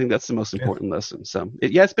 I think that's the most important lesson. So,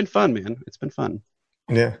 it's been fun, man. It's been fun.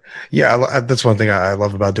 Yeah. That's one thing I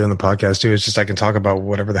love about doing the podcast too. Is just I can talk about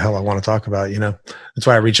whatever the hell I want to talk about. That's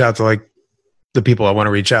why I reach out to like the people I want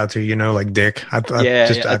to reach out to, like Dick.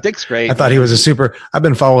 Dick's great. I thought he was I've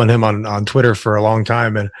been following him on Twitter for a long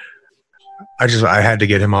time, and I had to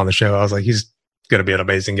get him on the show. I was like, he's going to be an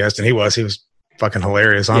amazing guest. And he was fucking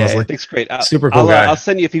hilarious, honestly. Yeah, Dick's great. Super cool guy. I'll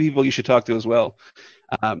send you a few people you should talk to as well.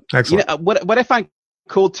 Excellent. What I find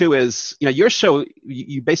cool too is, your show,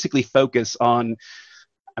 you basically focus on,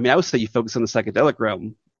 I would say you focus on the psychedelic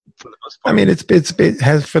realm. For the most part. It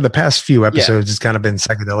has for the past few episodes, it's kind of been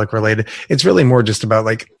psychedelic related. It's really more just about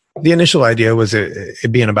like the initial idea was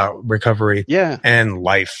it being about recovery and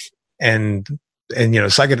life and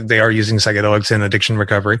they are using psychedelics in addiction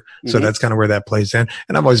recovery. So that's kind of where that plays in.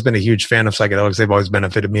 And I've always been a huge fan of psychedelics. They've always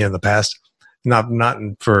benefited me in the past, not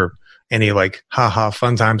for any like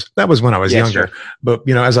fun times. That was when I was younger, sure. But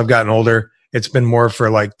as I've gotten older, it's been more for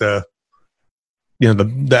like the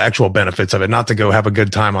actual benefits of it, not to go have a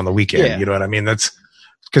good time on the weekend. Yeah. You know what I mean? That's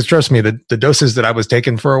because trust me, the doses that I was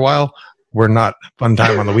taking for a while were not fun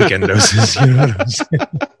time on the weekend doses. You know what I'm saying?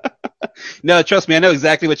 No, trust me. I know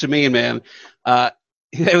exactly what you mean, man.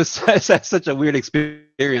 It was such a weird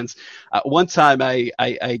experience. One time I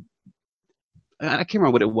can't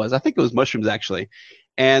remember what it was. I think it was mushrooms actually.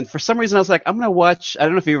 And for some reason I was like, I'm going to watch, I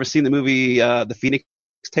don't know if you've ever seen the movie, The Phoenix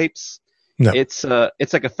Tapes. No. It's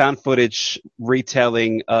like a found footage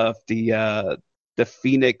retelling of the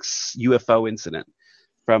Phoenix UFO incident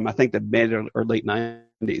from I think the mid or late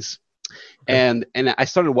 90s. Okay. And I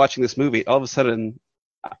started watching this movie. All of a sudden,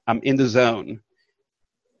 I'm in the zone,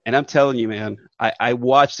 and I'm telling you, man, I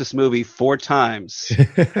watched this movie 4 times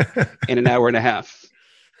in an hour and a half.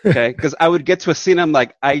 Okay, because I would get to a scene, I'm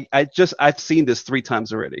like, I've seen this 3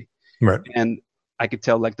 times already, right? And I could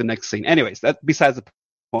tell like the next scene. Anyways, that besides the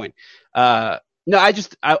point. No, I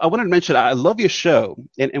wanted to mention I love your show,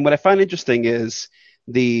 and what I find interesting is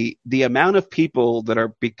the amount of people that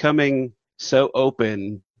are becoming so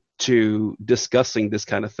open to discussing this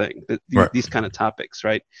kind of thing, these kind of topics,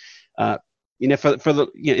 right? For the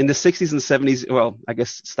in the 60s and 70s, well, I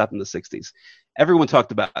guess stop in the 60s, everyone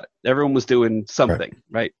talked about it. Everyone was doing something,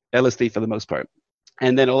 right? LSD for the most part,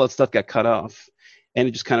 and then all that stuff got cut off, and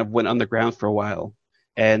it just kind of went underground for a while,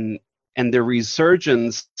 and the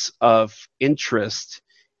resurgence of interest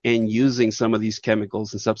in using some of these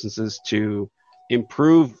chemicals and substances to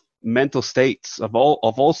improve mental states of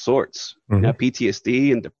all sorts,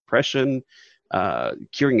 PTSD and depression,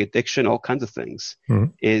 curing addiction, all kinds of things,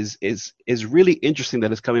 is really interesting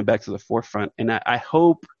that it's coming back to the forefront. And I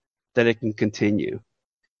hope that it can continue.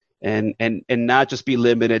 and not just be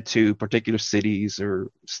limited to particular cities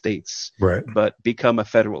or states, Right. but become a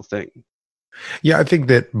federal thing. Yeah, I think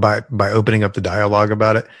that by opening up the dialogue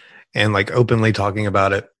about it and like openly talking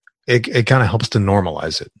about it, it kind of helps to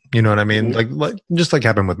normalize it. You know what I mean? Like just like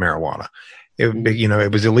happened with marijuana.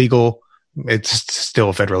 It was illegal. It's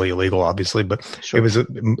still federally illegal, obviously, but Sure. it was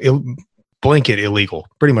blanket illegal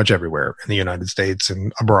pretty much everywhere in the United States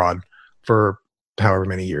and abroad for however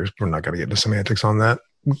many years. We're not going to get into semantics on that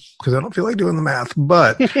because I don't feel like doing the math,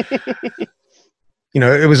 but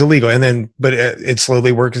it was illegal. And then, but it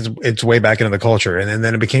slowly worked its way back into the culture. And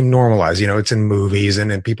then it became normalized. It's in movies and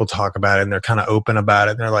then people talk about it and they're kind of open about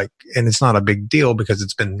it. And they're like, and it's not a big deal because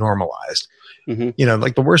it's been normalized.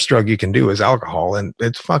 Like the worst drug you can do is alcohol and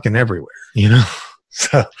it's fucking everywhere,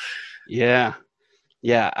 So. Yeah.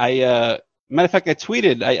 Matter of fact, I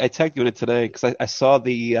tweeted, I tagged you in it today because I saw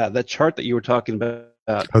the chart that you were talking about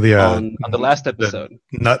on the last episode.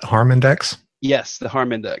 The nut harm index? Yes, the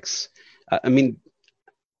harm index. I mean,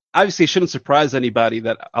 obviously it shouldn't surprise anybody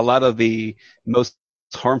that a lot of the most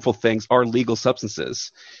harmful things are legal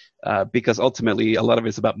substances because ultimately a lot of it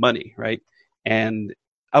is about money, right? And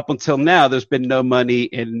up until now, there's been no money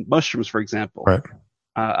in mushrooms, for example. Right.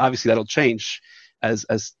 Obviously, that'll change as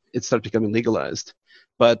it starts becoming legalized.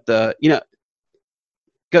 But,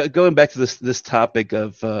 going back to this topic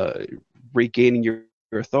of regaining your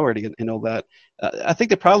authority and all that, I think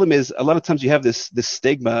the problem is a lot of times you have this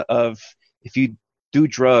stigma of if you do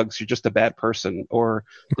drugs, you're just a bad person, or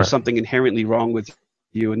there's something inherently wrong with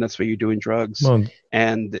you, and that's why you're doing drugs. Well,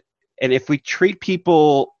 and if we treat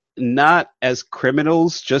people not as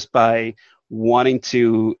criminals just by wanting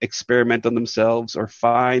to experiment on themselves or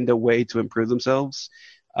find a way to improve themselves,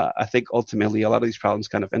 I think ultimately a lot of these problems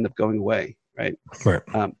kind of end up going away, right? Right.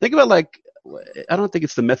 Think about I don't think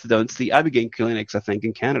it's the methadone, it's the Ibogaine clinics, I think,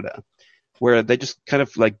 in Canada, where they just kind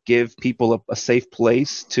of like give people a safe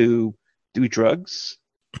place to do drugs.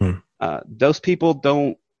 Those people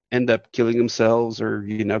don't end up killing themselves or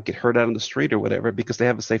get hurt out on the street or whatever because they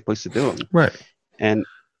have a safe place to do them. Right. And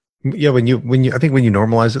yeah, when you I think when you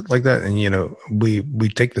normalize it like that and we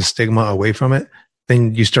take the stigma away from it,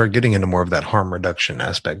 then you start getting into more of that harm reduction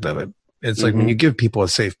aspect of it. It's like when you give people a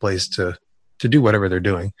safe place to do whatever they're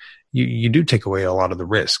doing, you do take away a lot of the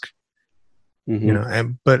risk.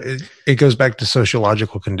 But it goes back to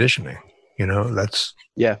sociological conditioning. That's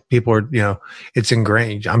people are, it's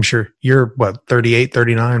ingrained. I'm sure you're 38,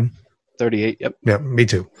 39? 38. Yep. Yeah, me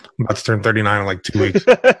too. I'm about to turn 39 in like 2 weeks.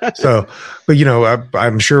 So, but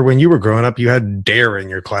I'm sure when you were growing up, you had DARE in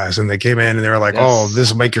your class and they came in and they were like, oh,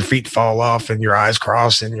 this will make your feet fall off and your eyes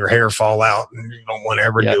cross and your hair fall out and you don't want to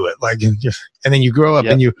ever do it. And then you grow up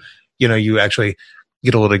and you actually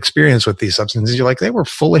get a little experience with these substances. You're like, they were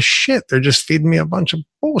full of shit. They're just feeding me a bunch of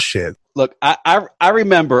bullshit. Look, I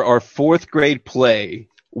remember our fourth grade play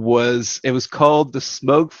was called the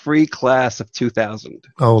Smoke Free Class of 2000.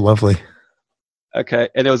 Oh, lovely. Okay.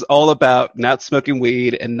 And it was all about not smoking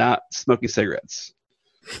weed and not smoking cigarettes.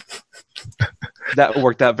 That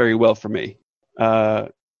worked out very well for me.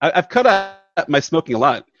 I've cut out my smoking a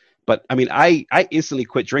lot, but I mean, I instantly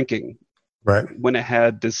quit drinking when I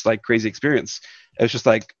had this like crazy experience. It was just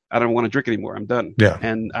like, I don't want to drink anymore. I'm done. Yeah.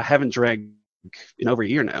 And I haven't drank in over a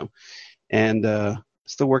year now and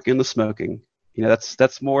still working the smoking.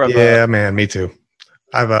 That's more of man, me too.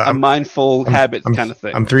 I've a mindful habit kind of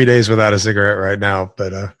thing. I'm 3 days without a cigarette right now,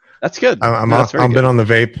 but that's good. I've been on the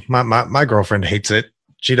vape. My girlfriend hates it.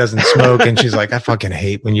 She doesn't smoke, and she's like, I fucking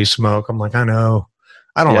hate when you smoke. I'm like, I know.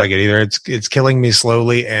 I don't like it either. It's killing me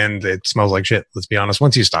slowly, and it smells like shit. Let's be honest.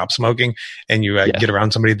 Once you stop smoking and you get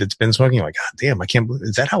around somebody that's been smoking, you're like, God damn, I can't believe,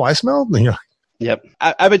 is that how I smell? Yep.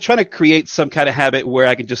 I've been trying to create some kind of habit where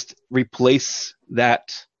I can just replace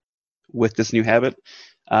that with this new habit.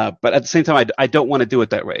 But at the same time, I don't want to do it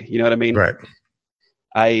that way. You know what I mean? Right.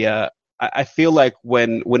 I feel like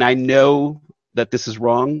when I know that this is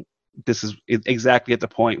wrong, this is exactly at the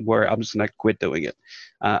point where I'm just going to quit doing it.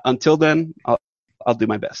 Until then, I'll do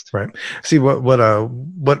my best. Right. See what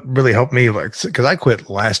really helped me, like, because I quit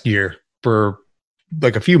last year for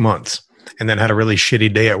like a few months and then had a really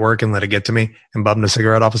shitty day at work and let it get to me and bummed a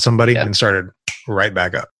cigarette off of somebody and started right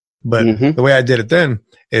back up. But the way I did it then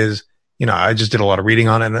is, I just did a lot of reading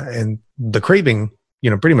on it and the craving,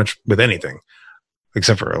 pretty much with anything,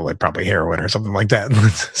 except for like probably heroin or something like that,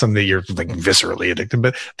 something that you're like viscerally addicted,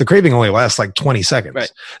 but the craving only lasts like 20 seconds.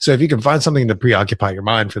 Right. So if you can find something to preoccupy your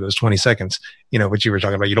mind for those 20 seconds, what you were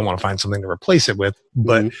talking about, you don't want to find something to replace it with,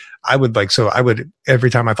 but I would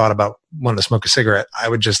every time I thought about wanting to smoke a cigarette, I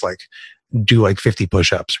would just like do like 50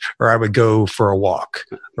 push-ups, or I would go for a walk,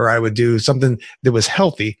 or I would do something that was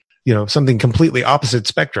healthy something completely opposite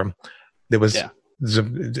spectrum that was Yeah.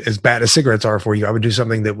 as bad as cigarettes are for you. I would do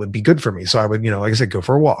something that would be good for me. So I would, like I said, go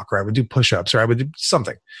for a walk, or I would do push-ups, or I would do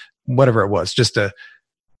something, whatever it was, just to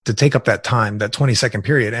take up that time, that 20-second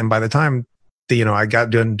period. And by the time that, I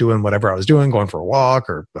got done doing whatever I was doing, going for a walk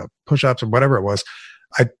or push-ups or whatever it was,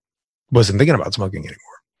 I wasn't thinking about smoking anymore.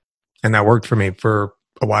 And that worked for me for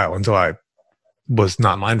a while until I was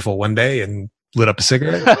not mindful one day and lit up a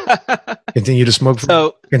cigarette. Continue to smoke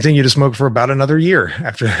for about another year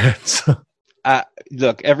after that. So.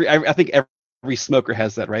 Look, I think every smoker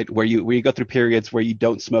has that, right? Where you go through periods where you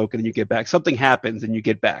don't smoke and then you get back. Something happens and you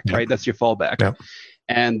get back, right? That's your fallback. Yep.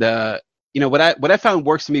 And what I found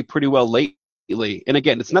works for me pretty well lately. And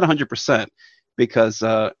again, it's not 100% because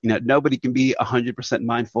nobody can be 100%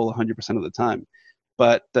 mindful 100% of the time.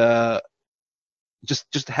 But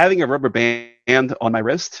just having a rubber band on my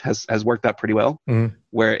wrist has worked out pretty well. Mm-hmm.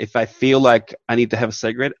 Where if I feel like I need to have a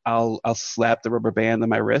cigarette, I'll slap the rubber band on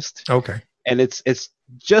my wrist. Okay. And it's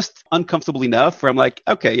just uncomfortable enough where I'm like,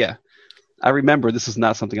 okay, yeah, I remember this is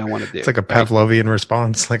not something I want to do. It's like a Pavlovian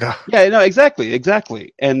response. Like, yeah, no, exactly.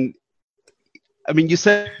 And I mean, you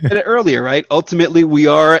said it earlier, right? Ultimately, we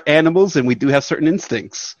are animals and we do have certain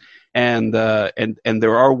instincts. And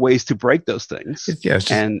there are ways to break those things. It's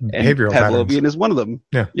just and behavioral Pavlovian patterns. is one of them.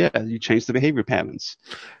 Yeah. You change the behavior patterns.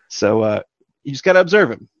 So you just got to observe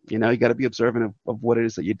them. You got to be observant of what it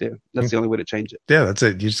is that you do. That's the only way to change it. Yeah, that's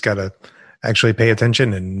it. You just got to actually pay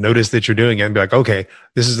attention and notice that you're doing it and be like, okay,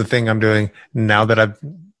 this is the thing I'm doing. Now that I've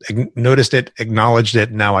noticed it, acknowledged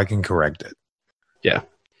it, now I can correct it. Yeah.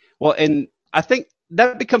 Well, and I think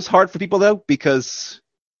that becomes hard for people though, because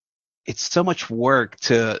it's so much work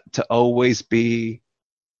to always be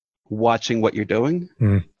watching what you're doing,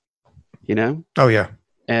 Oh yeah.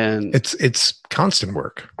 And it's constant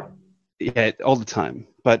work. Yeah, all the time.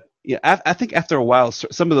 But yeah, I think after a while,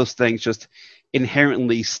 some of those things just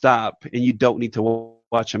inherently stop and you don't need to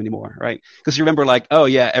watch them anymore, right? Because you remember like, oh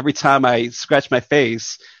yeah, every time I scratch my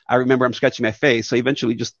face, I remember I'm scratching my face. So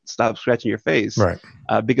eventually just stop scratching your face. Right.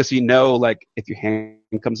 Because like if your hand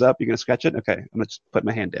comes up, you're going to scratch it. Okay, I'm going to just put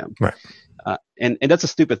my hand down. Right. And that's a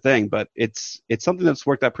stupid thing, but it's something that's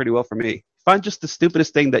worked out pretty well for me. Find just the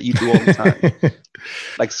stupidest thing that you do all the time.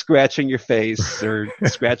 Like scratching your face or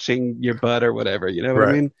scratching your butt or whatever, you know what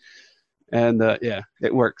I mean? And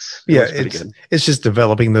it works. It's just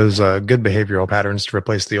developing those good behavioral patterns to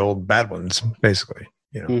replace the old bad ones, basically.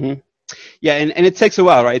 Mm-hmm. Yeah, and it takes a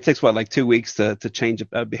while, right? It takes like 2 weeks to change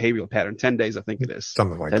a behavioral pattern. 10 days, I think it is.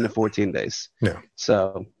 Something like 10 that. to 14 days. Yeah.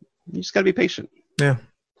 So you just got to be patient. Yeah.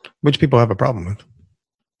 Which people have a problem with.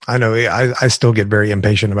 I know I still get very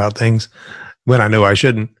impatient about things when I know I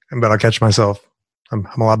shouldn't, but I catch myself. I'm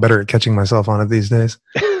a lot better at catching myself on it these days.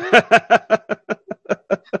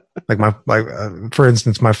 For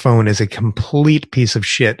instance, my phone is a complete piece of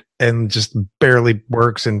shit and just barely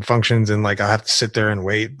works and functions. And like, I have to sit there and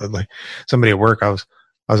wait. But like somebody at work, I was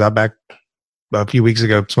out back a few weeks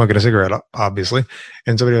ago smoking a cigarette, obviously.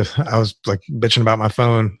 And I was like bitching about my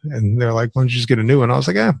phone and they're like, why don't you just get a new one? I was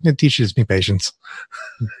like, it teaches me patience.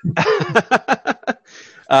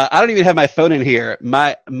 I don't even have my phone in here.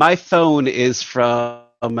 My phone is from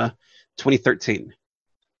 2013.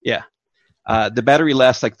 Yeah. The battery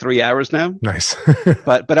lasts like 3 hours now. Nice.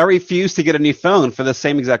 but I refuse to get a new phone for the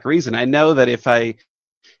same exact reason. I know that if I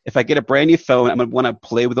get a brand new phone, I'm going to want to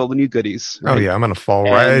play with all the new goodies. Right? Oh yeah. I'm going to fall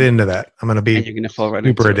right into that. I'm going to be you're going to fall right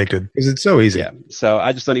super addicted because it's so easy. Yeah. So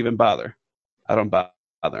I just don't even bother. I don't bother.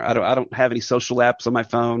 I don't have any social apps on my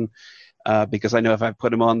phone. Because I know if I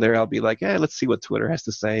put them on there, I'll be like, hey, let's see what Twitter has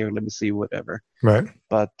to say, or let me see whatever. Right.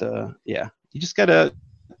 But you just gotta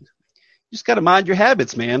mind your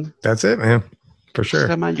habits, man. That's it, man. For sure. Just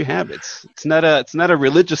gotta mind your habits. It's not a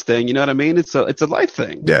religious thing, you know what I mean? It's a life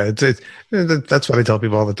thing. Yeah, that's what I tell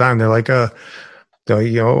people all the time. They're like,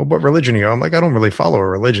 what religion are you? I'm like, I don't really follow a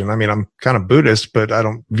religion. I mean, I'm kind of Buddhist, but I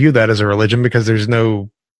don't view that as a religion because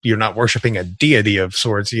you're not worshiping a deity of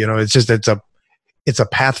sorts. It's a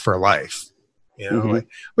path for life,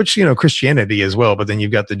 which, Christianity as well, but then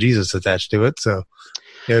you've got the Jesus attached to it. So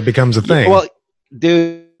it becomes a thing. Well,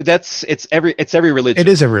 dude, it's every religion. It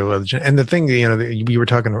is every religion. And the thing, you were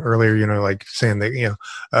talking earlier, like saying that,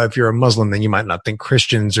 if you're a Muslim, then you might not think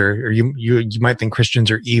Christians or you might think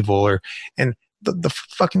Christians are evil and the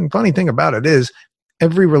fucking funny thing about it is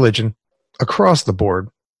every religion across the board,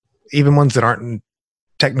 even ones that aren't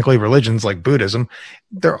technically religions like Buddhism,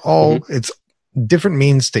 they're all, it's different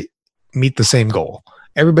means to meet the same goal.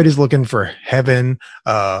 Everybody's looking for heaven,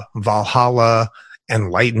 Valhalla,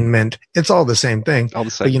 enlightenment. It's all the same thing. All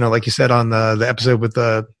the same. But, like you said on the episode with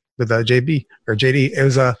JB or JD, it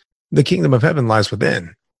was the kingdom of heaven lies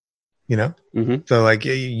within. you know? Mm-hmm. So like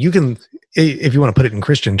you can, if you want to put it in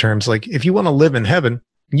Christian terms, like if you want to live in heaven,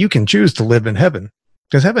 you can choose to live in heaven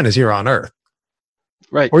because heaven is here on earth.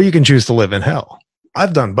 Right. Or you can choose to live in hell.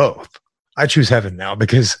 I've done both. I choose heaven now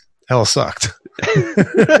because hell sucked.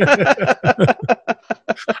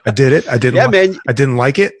 I did it. Yeah, man. I didn't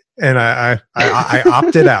like it, and I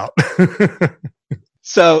opted out.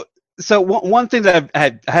 So one thing that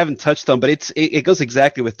I haven't touched on, but it goes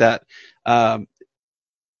exactly with that. I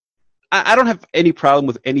don't have any problem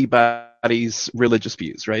with anybody's religious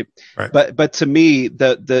views, right? Right. But to me,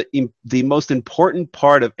 the most important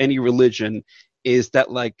part of any religion is that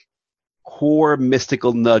like core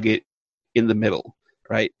mystical nugget in the middle,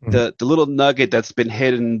 right? Mm-hmm. The little nugget that's been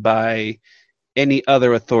hidden by any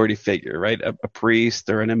other authority figure, right? A priest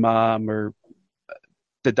or an imam or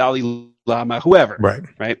the Dalai Lama, whoever,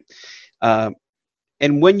 right?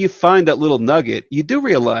 And when you find that little nugget, you do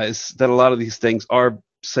realize that a lot of these things are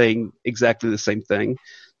saying exactly the same thing,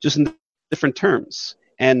 just in different terms.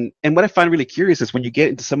 And what I find really curious is when you get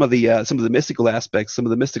into some of the mystical aspects, some of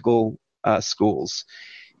the mystical schools,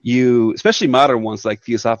 especially modern ones like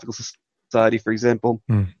Theosophical Society, for example,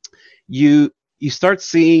 you start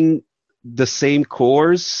seeing the same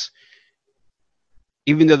cores,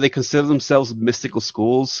 even though they consider themselves mystical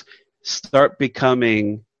schools, start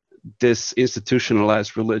becoming this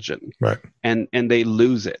institutionalized religion, right? And they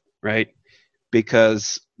lose it, right?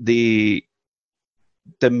 Because the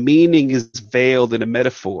meaning is veiled in a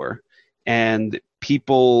metaphor, and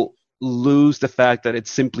people lose the fact that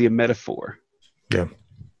it's simply a metaphor. Yeah.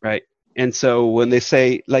 Right. And so when they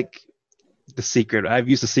say like The Secret, I've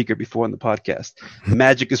used The Secret before on the podcast.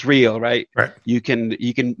 Magic is real, right? Right. You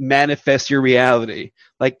can manifest your reality.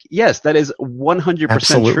 Like, yes, that is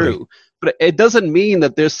 100% true. But it doesn't mean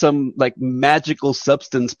that there's some like magical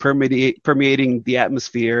substance permeating the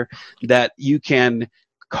atmosphere that you can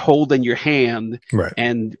hold in your hand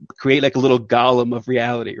and create like a little golem of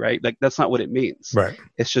reality, right? Like that's not what it means. Right.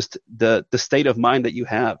 It's just the state of mind that you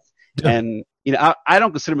have. Yeah. And I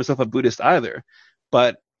don't consider myself a Buddhist either,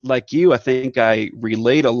 but like you, I think I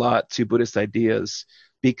relate a lot to Buddhist ideas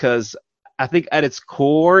because I think at its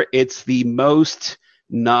core, it's the most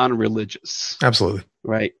non-religious. Absolutely.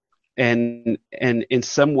 Right. And in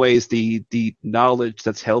some ways, the knowledge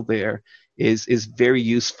that's held there is very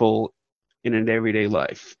useful in an everyday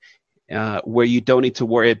life, where you don't need to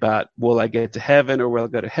worry about, will I get to heaven or will I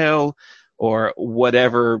go to hell or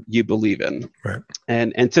whatever you believe in. Right.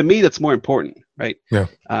 And to me, that's more important, right? Yeah.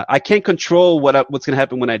 I can't control what's going to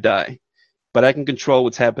happen when I die, but I can control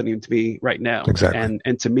what's happening to me right now. Exactly.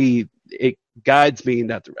 And to me, it guides me in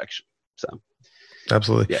that direction. So.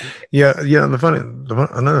 Absolutely. Yeah. Another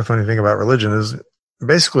funny thing about religion is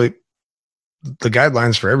basically the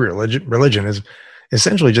guidelines for every religion is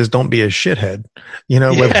essentially just don't be a shithead.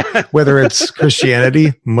 Whether it's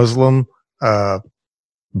Christianity, Muslim,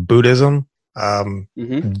 Buddhism,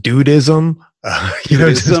 Dudism,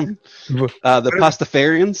 the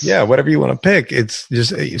Pastafarians. Yeah, whatever you want to pick. It's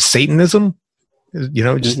just Satanism.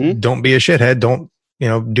 Just don't be a shithead. Don't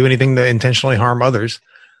do anything to intentionally harm others.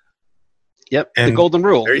 Yep, and the golden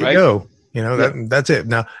rule. There you right? go. That's it.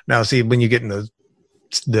 Now, see, when you get in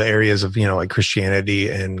the areas of like Christianity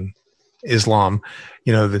and Islam,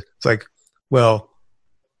 it's like, well,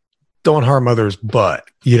 don't harm others, but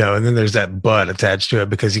and then there's that but attached to it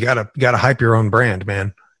because you gotta hype your own brand,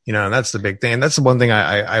 man. And that's the big thing. And that's the one thing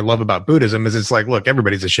I love about Buddhism is it's like, look,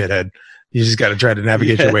 everybody's a shithead. You just got to try to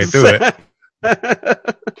navigate your way through it.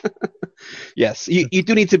 Yes, you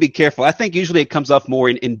do need to be careful. I think usually it comes off more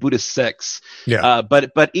in Buddhist sects. Yeah.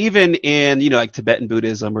 But even in like Tibetan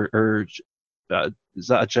Buddhism or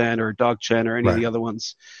Zachen or Dogchen or any of the other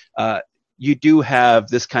ones, you do have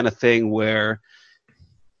this kind of thing where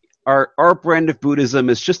our brand of Buddhism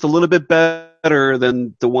is just a little bit better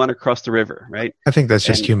than the one across the river, right? I think that's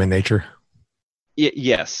just human nature.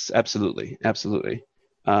 Yes, absolutely.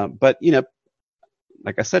 But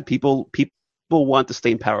like I said, people want to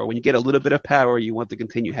stay in power. When you get a little bit of power, you want to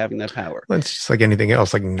continue having that power. Well, it's just like anything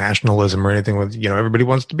else, like nationalism or anything with, everybody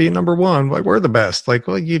wants to be number one. Like we're the best. Like,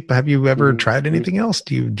 well, have you ever tried anything else?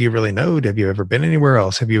 Do you really know? Have you ever been anywhere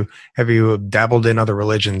else? Have you dabbled in other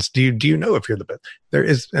religions? Do you know if you're the best? There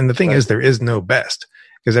is, and the thing is, there is no best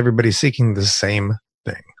because everybody's seeking the same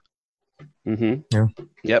thing. Mm-hmm. Yeah.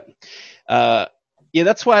 Yep.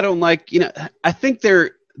 That's why I don't like, I think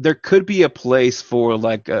there could be a place for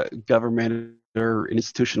like a government or an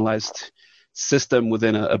institutionalized system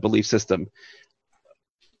within a belief system.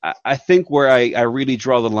 I think where I really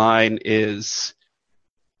draw the line is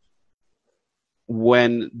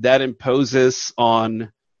when that imposes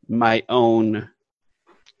on my own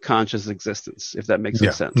conscious existence, if that makes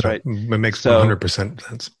any sense, no, right? It makes So 100%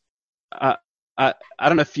 sense. I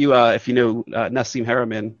don't know if you know Nassim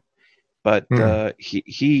Haramein, but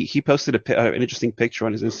he posted an interesting picture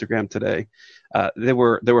on his Instagram today. There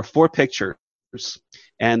were 4 pictures,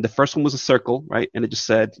 and the first one was a circle, right? And it just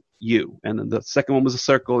said you, and then the second one was a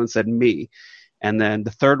circle and said me, and then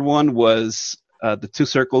the third one was the 2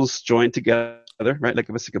 circles joined together, right, like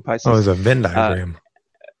a Vesica Pisces. Oh, it's a Venn diagram.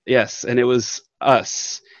 Yes, and it was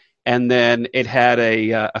us. And then it had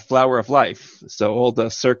a flower of life. So all the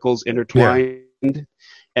circles intertwined,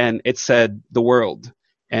 and it said the world.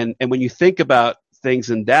 And when you think about things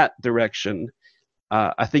in that direction,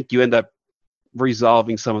 I think you end up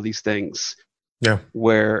resolving some of these things. Yeah.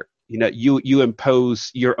 Where you impose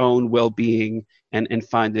your own well-being and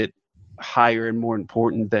find it higher and more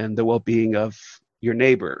important than the well-being of your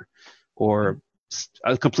neighbor or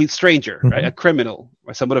a complete stranger, right? A criminal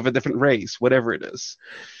or someone of a different race, whatever it is.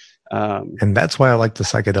 And that's why I like the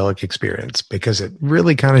psychedelic experience, because it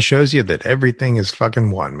really kind of shows you that everything is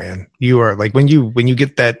fucking one, man. You are like, when you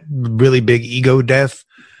get that really big ego death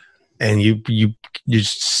and you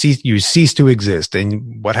cease to exist.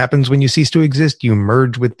 And what happens when you cease to exist? You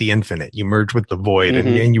merge with the infinite, you merge with the void,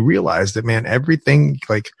 and you realize that, man, everything,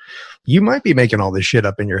 like, you might be making all this shit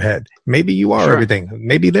up in your head. Maybe you are everything.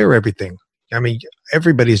 Maybe they're everything. I mean,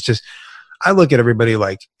 everybody's just, I look at everybody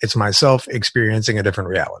like it's myself experiencing a different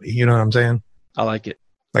reality. You know what I'm saying? I like it.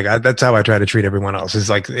 Like, that's how I try to treat everyone else. It's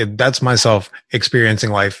like, that's myself experiencing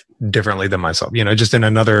life differently than myself, just in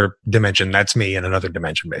another dimension. That's me in another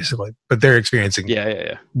dimension, basically. But they're experiencing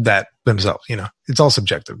that themselves, it's all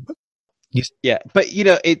subjective. But but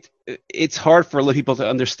it's hard for a lot of people to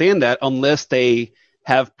understand that unless they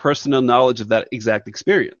have personal knowledge of that exact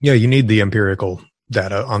experience. Yeah. You need the empirical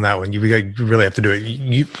data on that one. You really have to do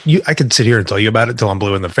it. I could sit here and tell you about it till I'm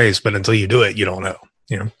blue in the face, but until you do it, you don't know,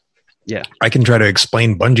 Yeah. I can try to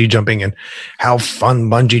explain bungee jumping and how fun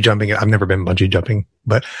bungee jumping is. I've never been bungee jumping,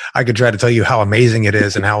 but I could try to tell you how amazing it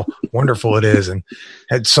is and how wonderful it is and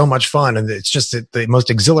had so much fun. And it's just the most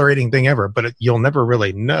exhilarating thing ever, but you'll never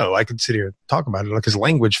really know. I could sit here and talk about it because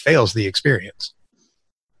language fails the experience.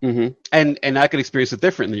 Mm-hmm. And I could experience it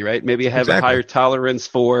differently, right? Maybe I have a higher tolerance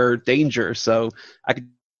for danger, so I could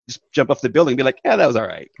just jump off the building and be like, "Yeah, that was all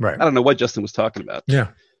right." Right. I don't know what Justin was talking about. Yeah.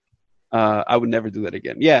 I would never do that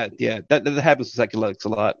again. Yeah. That happens with psychedelics a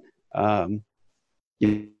lot. I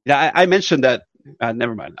mentioned that.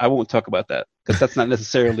 Never mind. I won't talk about that because that's not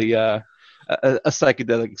necessarily a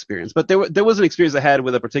psychedelic experience. But there was an experience I had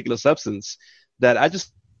with a particular substance that I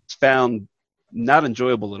just found not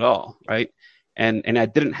enjoyable at all. Right. And I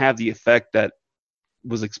didn't have the effect that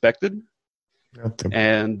was expected,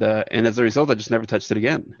 and as a result, I just never touched it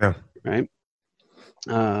again. Yeah. Right.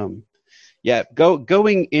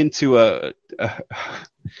 Going into a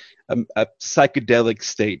psychedelic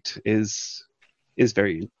state is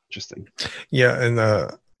very interesting. Yeah, and I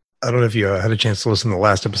don't know if you had a chance to listen to the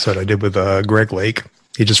last episode I did with Greg Lake.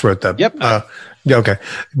 He just wrote that. Yep. Yeah. Okay.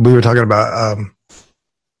 We were talking about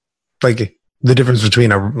like the difference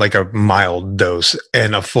between a mild dose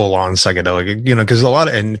and a full on psychedelic, because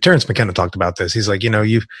and Terrence McKenna talked about this. He's like,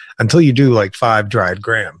 until you do like 5 dried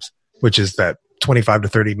grams, which is that 25 to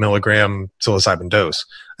 30 milligram psilocybin dose,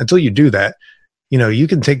 until you do that, you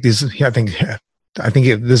can take these. I think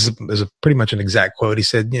this is pretty much an exact quote. He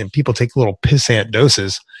said, people take little pissant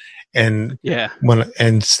doses and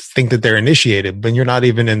think that they're initiated, but you're not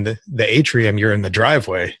even in the atrium. You're in the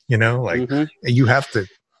driveway, you have to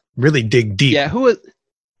really dig deep. Yeah.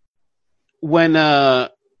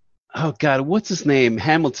 Oh God, what's his name?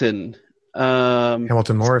 Hamilton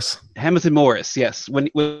Morris. Hamilton Morris. Yes. When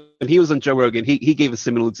he was on Joe Rogan, he gave a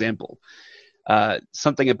similar example.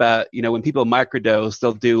 Something about, when people microdose,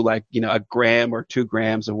 they'll do like, a gram or 2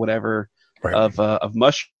 grams or whatever of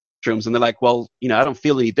mushrooms. And they're like, well, I don't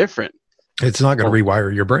feel any different. It's not going to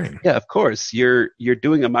rewire your brain. Yeah, of course. You're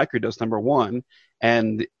doing a microdose, number one,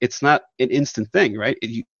 and it's not an instant thing, right?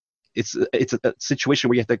 It's a situation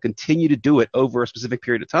where you have to continue to do it over a specific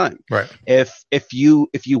period of time. Right. If you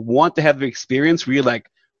want to have the experience where you're like,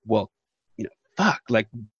 well, fuck, like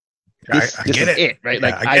this is it, right? Yeah,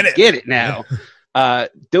 like I get it now.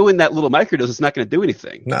 Doing that little microdose is not going to do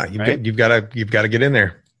anything. No, you've got to get in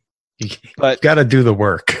there. You've got to do the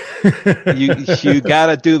work. you got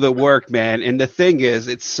to do the work, man. And the thing is,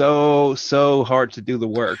 it's so hard to do the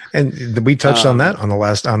work. And we touched on that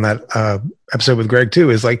on that episode with Greg too,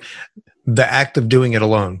 is like the act of doing it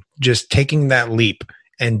alone, just taking that leap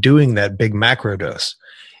and doing that big macro dose.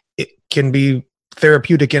 It can be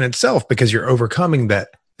therapeutic in itself because you're overcoming that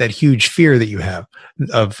that huge fear that you have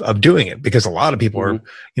of doing it, because a lot of people are,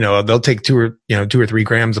 they'll take 2 or 3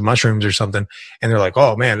 grams of mushrooms or something, and they're like,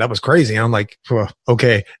 oh man, that was crazy. And I'm like, well,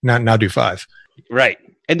 okay, now do 5. Right.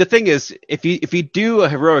 And the thing is, if you do a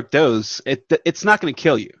heroic dose, it's not going to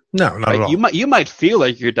kill you. No, not at all. You might feel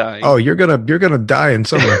like you're dying. Oh, you're gonna die in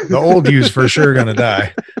some way. The old you's for sure gonna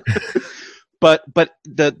die. But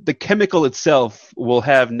the chemical itself will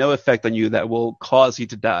have no effect on you that will cause you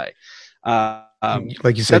to die.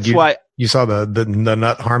 Like you said, that's why you saw the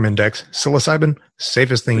nut harm index. Psilocybin,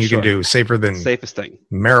 safest thing you can do. Safer than safest thing.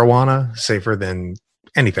 Marijuana, safer than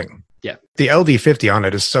anything. Yeah. The LD50 on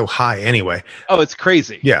it is so high anyway. Oh, it's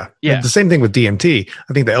crazy. Yeah. The same thing with DMT.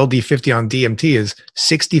 I think the LD50 on DMT is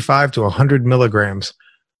 65 to 100 milligrams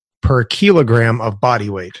per kilogram of body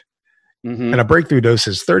weight. Mm-hmm. And a breakthrough dose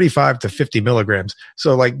is 35 to 50 milligrams.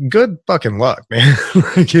 So like, good fucking luck, man.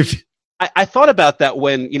 I thought about that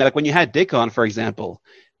when, like when you had Dick on, for example,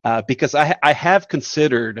 because I have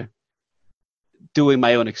considered doing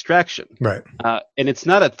my own extraction. Right. And it's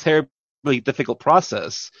not a terribly difficult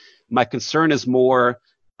process. My concern is more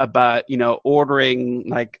about, ordering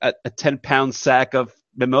like a 10-pound sack of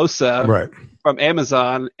mimosa from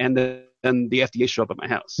Amazon and then the FDA show up at my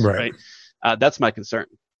house. Right. That's my concern.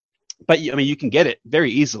 But you can get it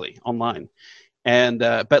very easily online. And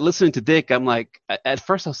but listening to Dick, I'm like, at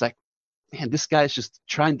first I was like, man, this guy's just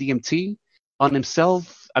trying DMT on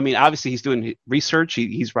himself. I mean, obviously he's doing research.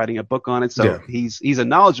 He's writing a book on it, so he's a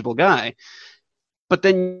knowledgeable guy. But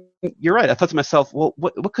then you're right. I thought to myself, well,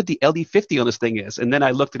 what could the LD50 on this thing is? And then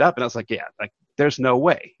I looked it up, and I was like, yeah, like there's no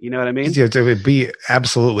way. You know what I mean? Yeah, it would be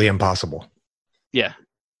absolutely impossible. Yeah,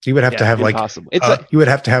 you would have to have impossible. You would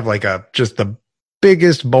have to have like just the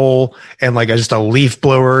biggest bowl and like just a leaf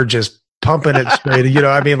blower just pumping it straight.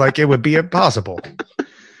 Like it would be impossible.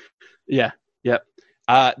 Yeah.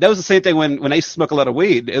 That was the same thing when I used to smoke a lot of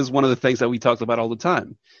weed. It was one of the things that we talked about all the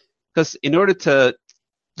time. Because in order to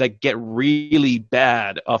like get really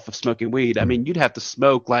bad off of smoking weed, I mean, you'd have to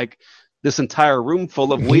smoke like this entire room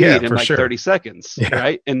full of weed in like 30 seconds,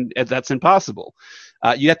 right? And that's impossible.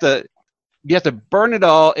 You have to burn it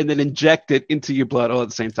all and then inject it into your blood all at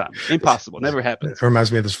the same time. Impossible. Never happens. It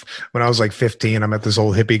reminds me of this. When I was like 15, I met this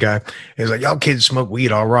old hippie guy. He was like, y'all kids smoke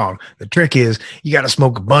weed all wrong. The trick is you got to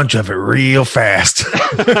smoke a bunch of it real fast.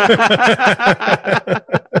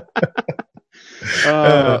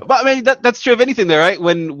 But I mean, that's true of anything there, right?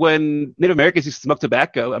 When Native Americans used to smoke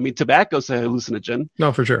tobacco, I mean, tobacco's a hallucinogen.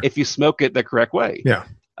 No, for sure. If you smoke it the correct way. Yeah.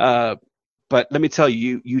 But let me tell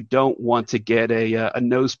you, you don't want to get a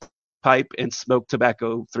nose pipe and smoke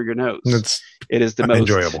tobacco through your nose. It is the most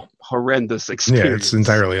enjoyable, horrendous experience. Yeah, it's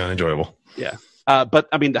entirely unenjoyable. Yeah. But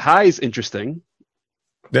I mean, the high is interesting.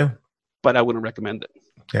 Yeah. But I wouldn't recommend it.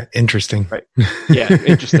 Yeah, interesting. Right. Yeah,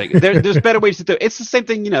 interesting. There's better ways to do it. It's the same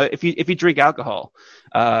thing, if you drink alcohol.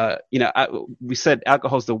 We said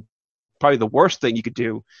alcohol is probably the worst thing you could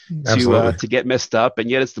do to get messed up, and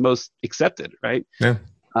yet it's the most accepted, right? Yeah.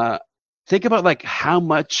 Think about like how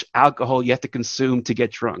much alcohol you have to consume to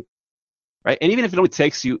get drunk, right? And even if it only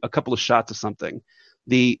takes you a couple of shots of something,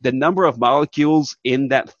 the number of molecules in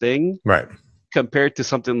that thing, right, compared to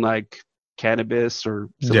something like cannabis or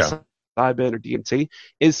psilocybin or DMT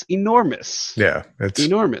is enormous. Yeah, it's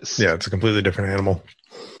enormous. Yeah, it's a completely different animal.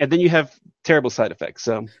 And then you have terrible side effects.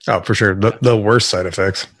 So for sure, the worst side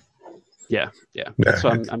effects. Yeah. That's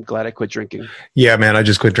why I'm glad I quit drinking. Yeah, man, I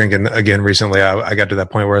just quit drinking again recently. I got to that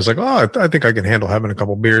point where I was like, I think I can handle having a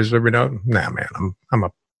couple beers every now. Nah, man, I'm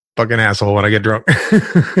a fucking asshole when I get drunk.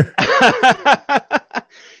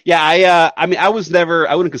 Yeah, I mean, I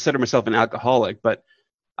wouldn't consider myself an alcoholic, but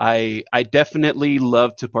I definitely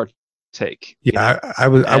love to partake. Yeah, I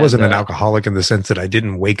wasn't an alcoholic in the sense that I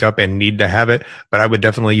didn't wake up and need to have it, but I would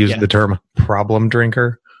definitely use the term problem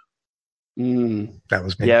drinker. That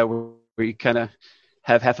was me. Yeah, where you kind of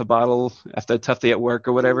have half a bottle after a tough day at work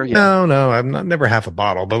or whatever. Yeah. No, I'm not never half a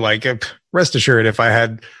bottle, but like rest assured, if I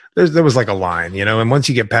had, there was like a line, and once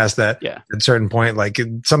you get past that, at a certain point, like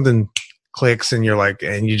something clicks and you're like,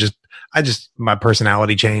 and my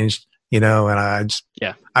personality changed, and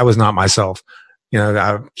I was not myself,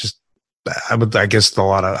 I guess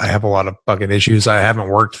I have a lot of fucking issues I haven't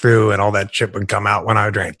worked through, and all that shit would come out when I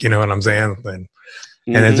drank, you know what I'm saying?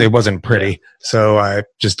 And it wasn't pretty. So I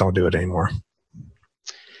just don't do it anymore.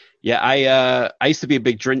 Yeah. I used to be a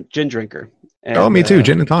big gin drinker. And, me too.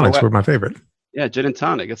 Gin and tonics were my favorite. Yeah. Gin and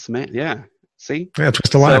tonic. It's yeah. See? Yeah.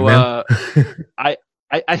 Twist a line, man.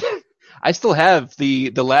 I still have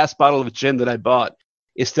the last bottle of gin that I bought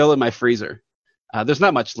is still in my freezer. There's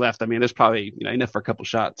not much left. I mean, there's probably enough for a couple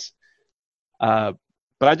shots. But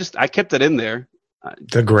I kept it in there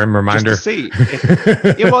The grim reminder. Just to see.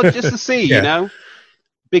 Just to see, Yeah.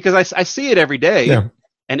 because I see it every day, Yeah.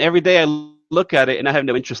 and every day I look at it, and I have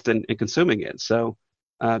no interest in consuming it. So,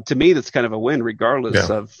 to me, that's kind of a win, regardless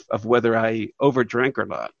Yeah. of whether I overdrink or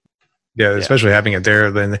not. Yeah, especially having it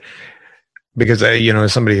there, then because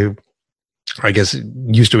as somebody who I guess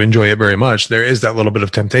used to enjoy it very much, there is that little bit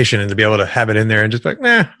of temptation, and to be able to have it in there and just be like,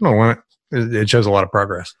 nah, I don't want it. It shows a lot of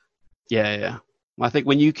progress. Yeah. Well, I think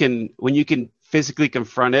when you can physically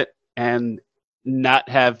confront it and not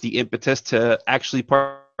have the impetus to actually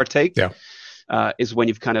partake, is when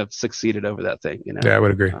you've kind of succeeded over that thing. Yeah, I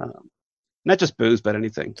would agree. Not just booze, but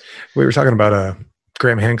anything. We were talking about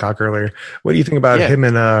Graham Hancock earlier. What do you think about him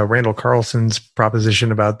and Randall Carlson's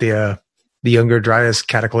proposition about the Younger Dryas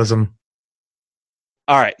cataclysm?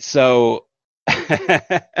 All right, so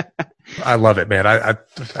I love it, man.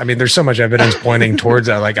 I mean, there's so much evidence pointing towards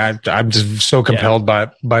that. Like I'm just so compelled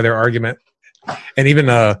by their argument, and even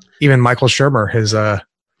Michael Shermer has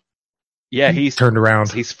he's turned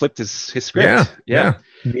around. He's flipped his script. Yeah.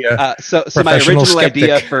 So my original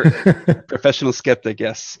idea for professional skeptic,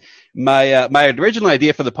 yes, my original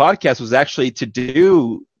idea for the podcast was actually to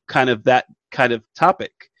do kind of that kind of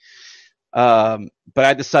topic. But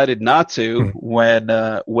I decided not to when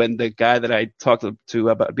the guy that I talked to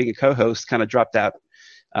about being a co-host kind of dropped out.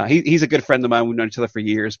 He's a good friend of mine. We've known each other for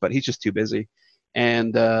years, but he's just too busy.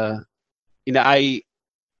 And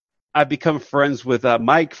I've become friends with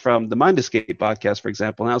Mike from the Mind Escape podcast, for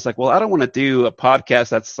example. And I was like, well, I don't want to do a podcast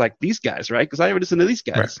that's like these guys, right? Because I already listen to these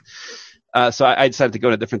guys. Right. So I decided to go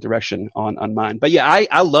in a different direction on mine. But yeah,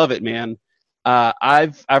 I love it, man.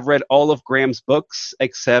 I've read all of Graham's books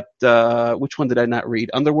except which one did I not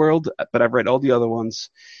read? Underworld, but I've read all the other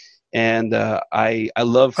ones, and I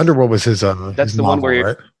love Underworld was his. That's his the novel, one where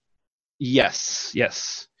right? Yes.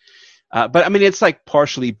 But I mean, it's like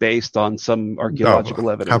partially based on some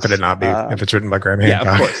archaeological evidence. How could it not be if it's written by Graham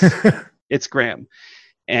Hancock? Yeah, of course, it's Graham,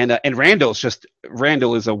 and Randall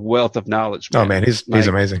is a wealth of knowledge. Man. Oh man, he's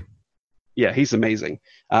amazing. Yeah, he's amazing.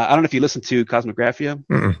 I don't know if you listen to Cosmographia.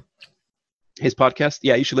 Mm-mm. His podcast,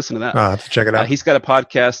 yeah, you should listen to that. I'll have to check it out. He's got a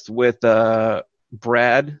podcast with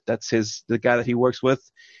Brad, that's the guy that he works with,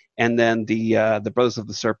 and then the Brothers of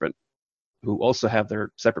the Serpent, who also have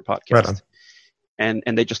their separate podcast. Right on.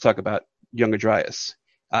 And they just talk about Younger Dryas.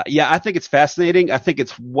 I think it's fascinating. I think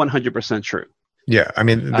it's 100% true. Yeah, I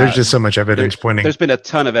mean, there's just so much evidence pointing. There's been a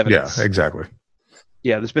ton of evidence. Yeah, exactly.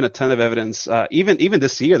 Yeah, there's been a ton of evidence. Even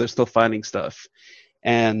this year, they're still finding stuff.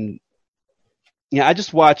 And yeah, I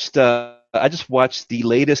just watched the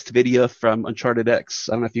latest video from Uncharted X.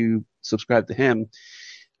 I don't know if you subscribe to him.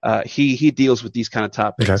 He deals with these kind of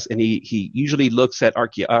topics, and he usually looks at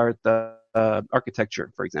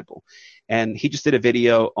architecture, for example. And he just did a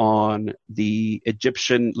video on the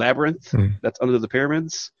Egyptian labyrinth that's under the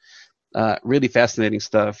pyramids. Really fascinating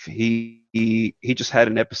stuff. He just had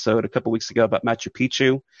an episode a couple weeks ago about Machu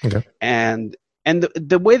Picchu. Okay. And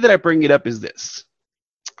the way that I bring it up is this: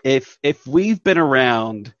 if we've been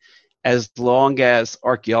around as long as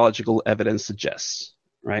archaeological evidence suggests,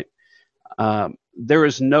 right? There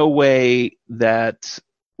is no way that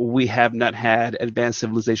we have not had advanced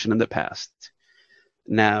civilization in the past.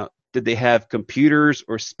 Now, did they have computers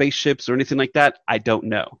or spaceships or anything like that? I don't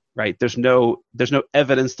know, right? There's no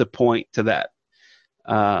evidence to point to that.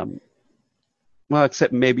 Well,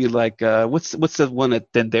 except maybe like what's the one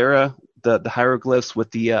at Dendera, the hieroglyphs with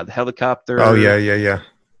the helicopter. Oh yeah.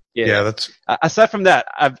 That's aside from that,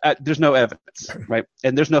 there's no evidence, right?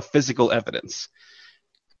 And there's no physical evidence.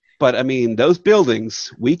 But I mean, those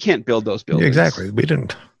buildings, we can't build those buildings. Exactly. We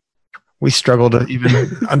didn't. We struggle to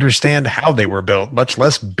even understand how they were built, much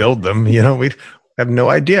less build them. We have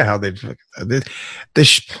no idea how the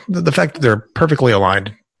fact that they're perfectly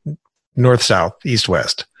aligned, north, south, east,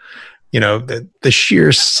 west. The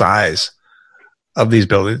sheer size of these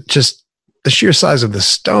buildings, just the sheer size of the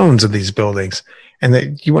stones of these buildings. And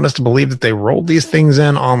that you want us to believe that they rolled these things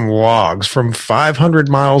in on logs from 500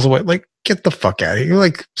 miles away. Like, get the fuck out of here.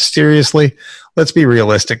 Like, seriously, let's be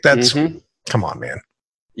realistic. That's, come on, man.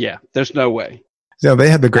 Yeah, there's no way.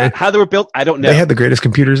 They had the how they were built, I don't know. They had the greatest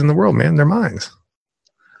computers in the world, man. Their minds.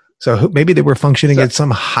 So maybe they were functioning at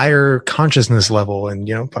some higher consciousness level, and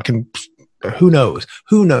fucking who knows?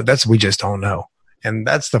 We just don't know, and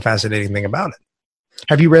that's the fascinating thing about it.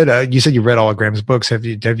 Have you read? You said you read all of Graham's books. Have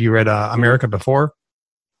you read America Before?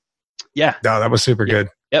 Yeah. No, that was super good.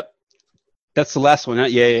 Yep. That's the last one. Huh?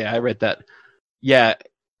 Yeah, I read that. Yeah,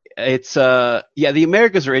 it's the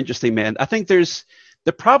Americas are interesting, man. I think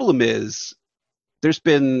the problem is there's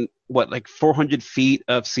been like 400 feet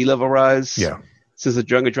of sea level rise since the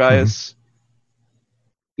Younger Dryas.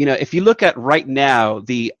 if you look at right now,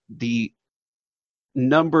 the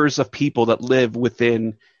numbers of people that live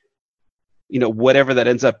within, whatever that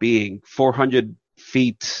ends up being, 400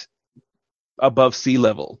 feet above sea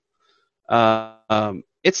level,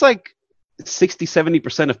 it's like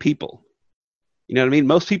 60-70% of people. You know what I mean?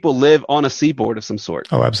 Most people live on a seaboard of some sort.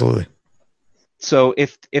 Oh, absolutely. So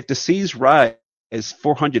if the seas rise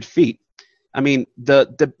 400 feet, I mean,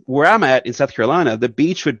 the where I'm at in South Carolina, the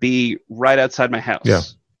beach would be right outside my house. Yeah.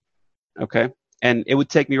 Okay. And it would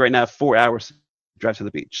take me right now 4 hours to drive to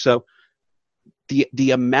the beach. So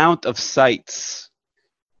the amount of sites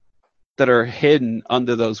that are hidden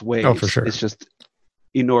under those waves for sure. is just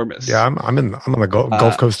enormous. Yeah, I'm on the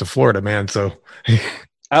Gulf Coast of Florida, man. So.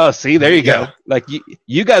 Oh, see, there you go. Yeah. Like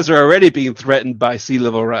you guys are already being threatened by sea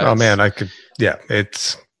level rise. Oh man,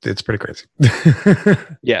 it's pretty crazy.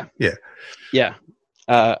 Yeah. Yeah. Yeah.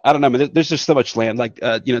 I don't know, man. There's just so much land. Like,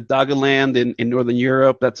 Doggerland in Northern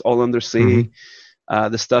Europe, that's all under sea.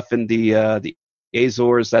 The stuff in the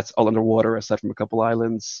Azores, that's all underwater, aside from a couple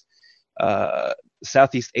islands.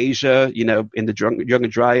 Southeast Asia, in the Young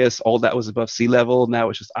and Dryas, all that was above sea level. Now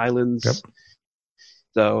it's just islands. Yep.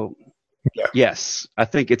 So, yes, I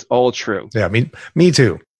think it's all true. Yeah, me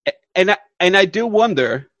too. And I do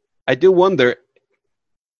wonder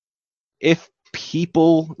if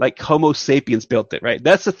people like Homo sapiens built it, right?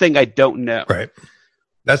 That's the thing I don't know. Right.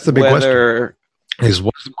 That's the big question.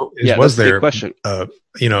 Was there question. An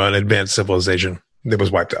advanced civilization that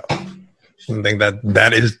was wiped out? I think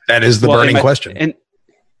that is the burning question.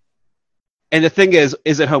 And the thing is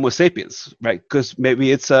it Homo sapiens, right? Because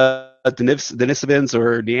maybe it's Denisovans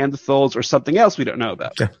or Neanderthals or something else we don't know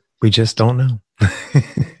about. Yeah, we just don't know.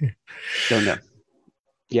 Don't know.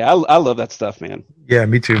 Yeah, I love that stuff, man. Yeah,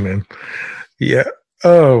 me too, man. Yeah.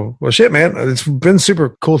 Oh, well, shit, man. It's been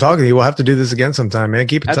super cool talking to you. We'll have to do this again sometime, man.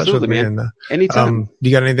 Keep in touch with me. Man. And, anytime. Do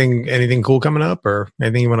you got anything cool coming up, or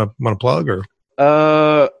anything you want to plug, or?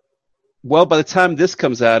 Well, by the time this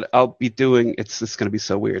comes out, I'll be doing. It's going to be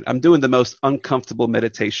so weird. I'm doing the most uncomfortable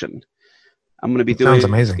meditation. I'm going to be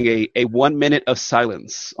doing a 1 minute of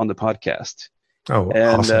silence on the podcast. Oh,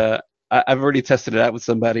 and awesome. I've already tested it out with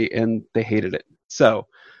somebody, and they hated it. So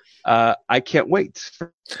I can't wait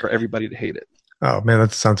for everybody to hate it. Oh man,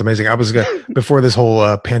 that sounds amazing. I was before this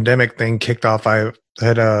whole pandemic thing kicked off, I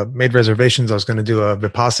had made reservations. I was going to do a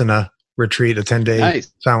Vipassana retreat, a 10-day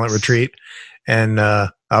silent retreat. And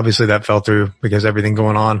obviously that fell through because everything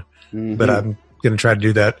going on. Mm-hmm. But I'm going to try to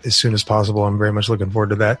do that as soon as possible. I'm very much looking forward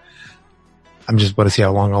to that. I'm just want to see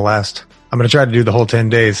how long I'll last. I'm going to try to do the whole 10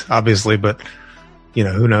 days, obviously, but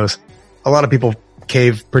who knows? A lot of people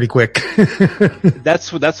cave pretty quick.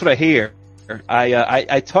 That's what I hear.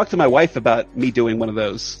 I talked to my wife about me doing one of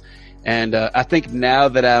those, and I think now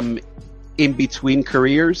that I'm in between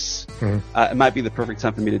careers, it might be the perfect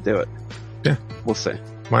time for me to do it. Yeah, we'll see.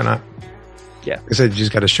 Why not? Yeah, like I said, you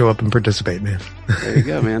just got to show up and participate, man. There you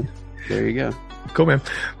go, man. There you go. Cool, man.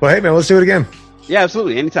 Well, hey, man, let's do it again. Yeah,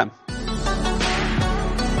 absolutely. Anytime.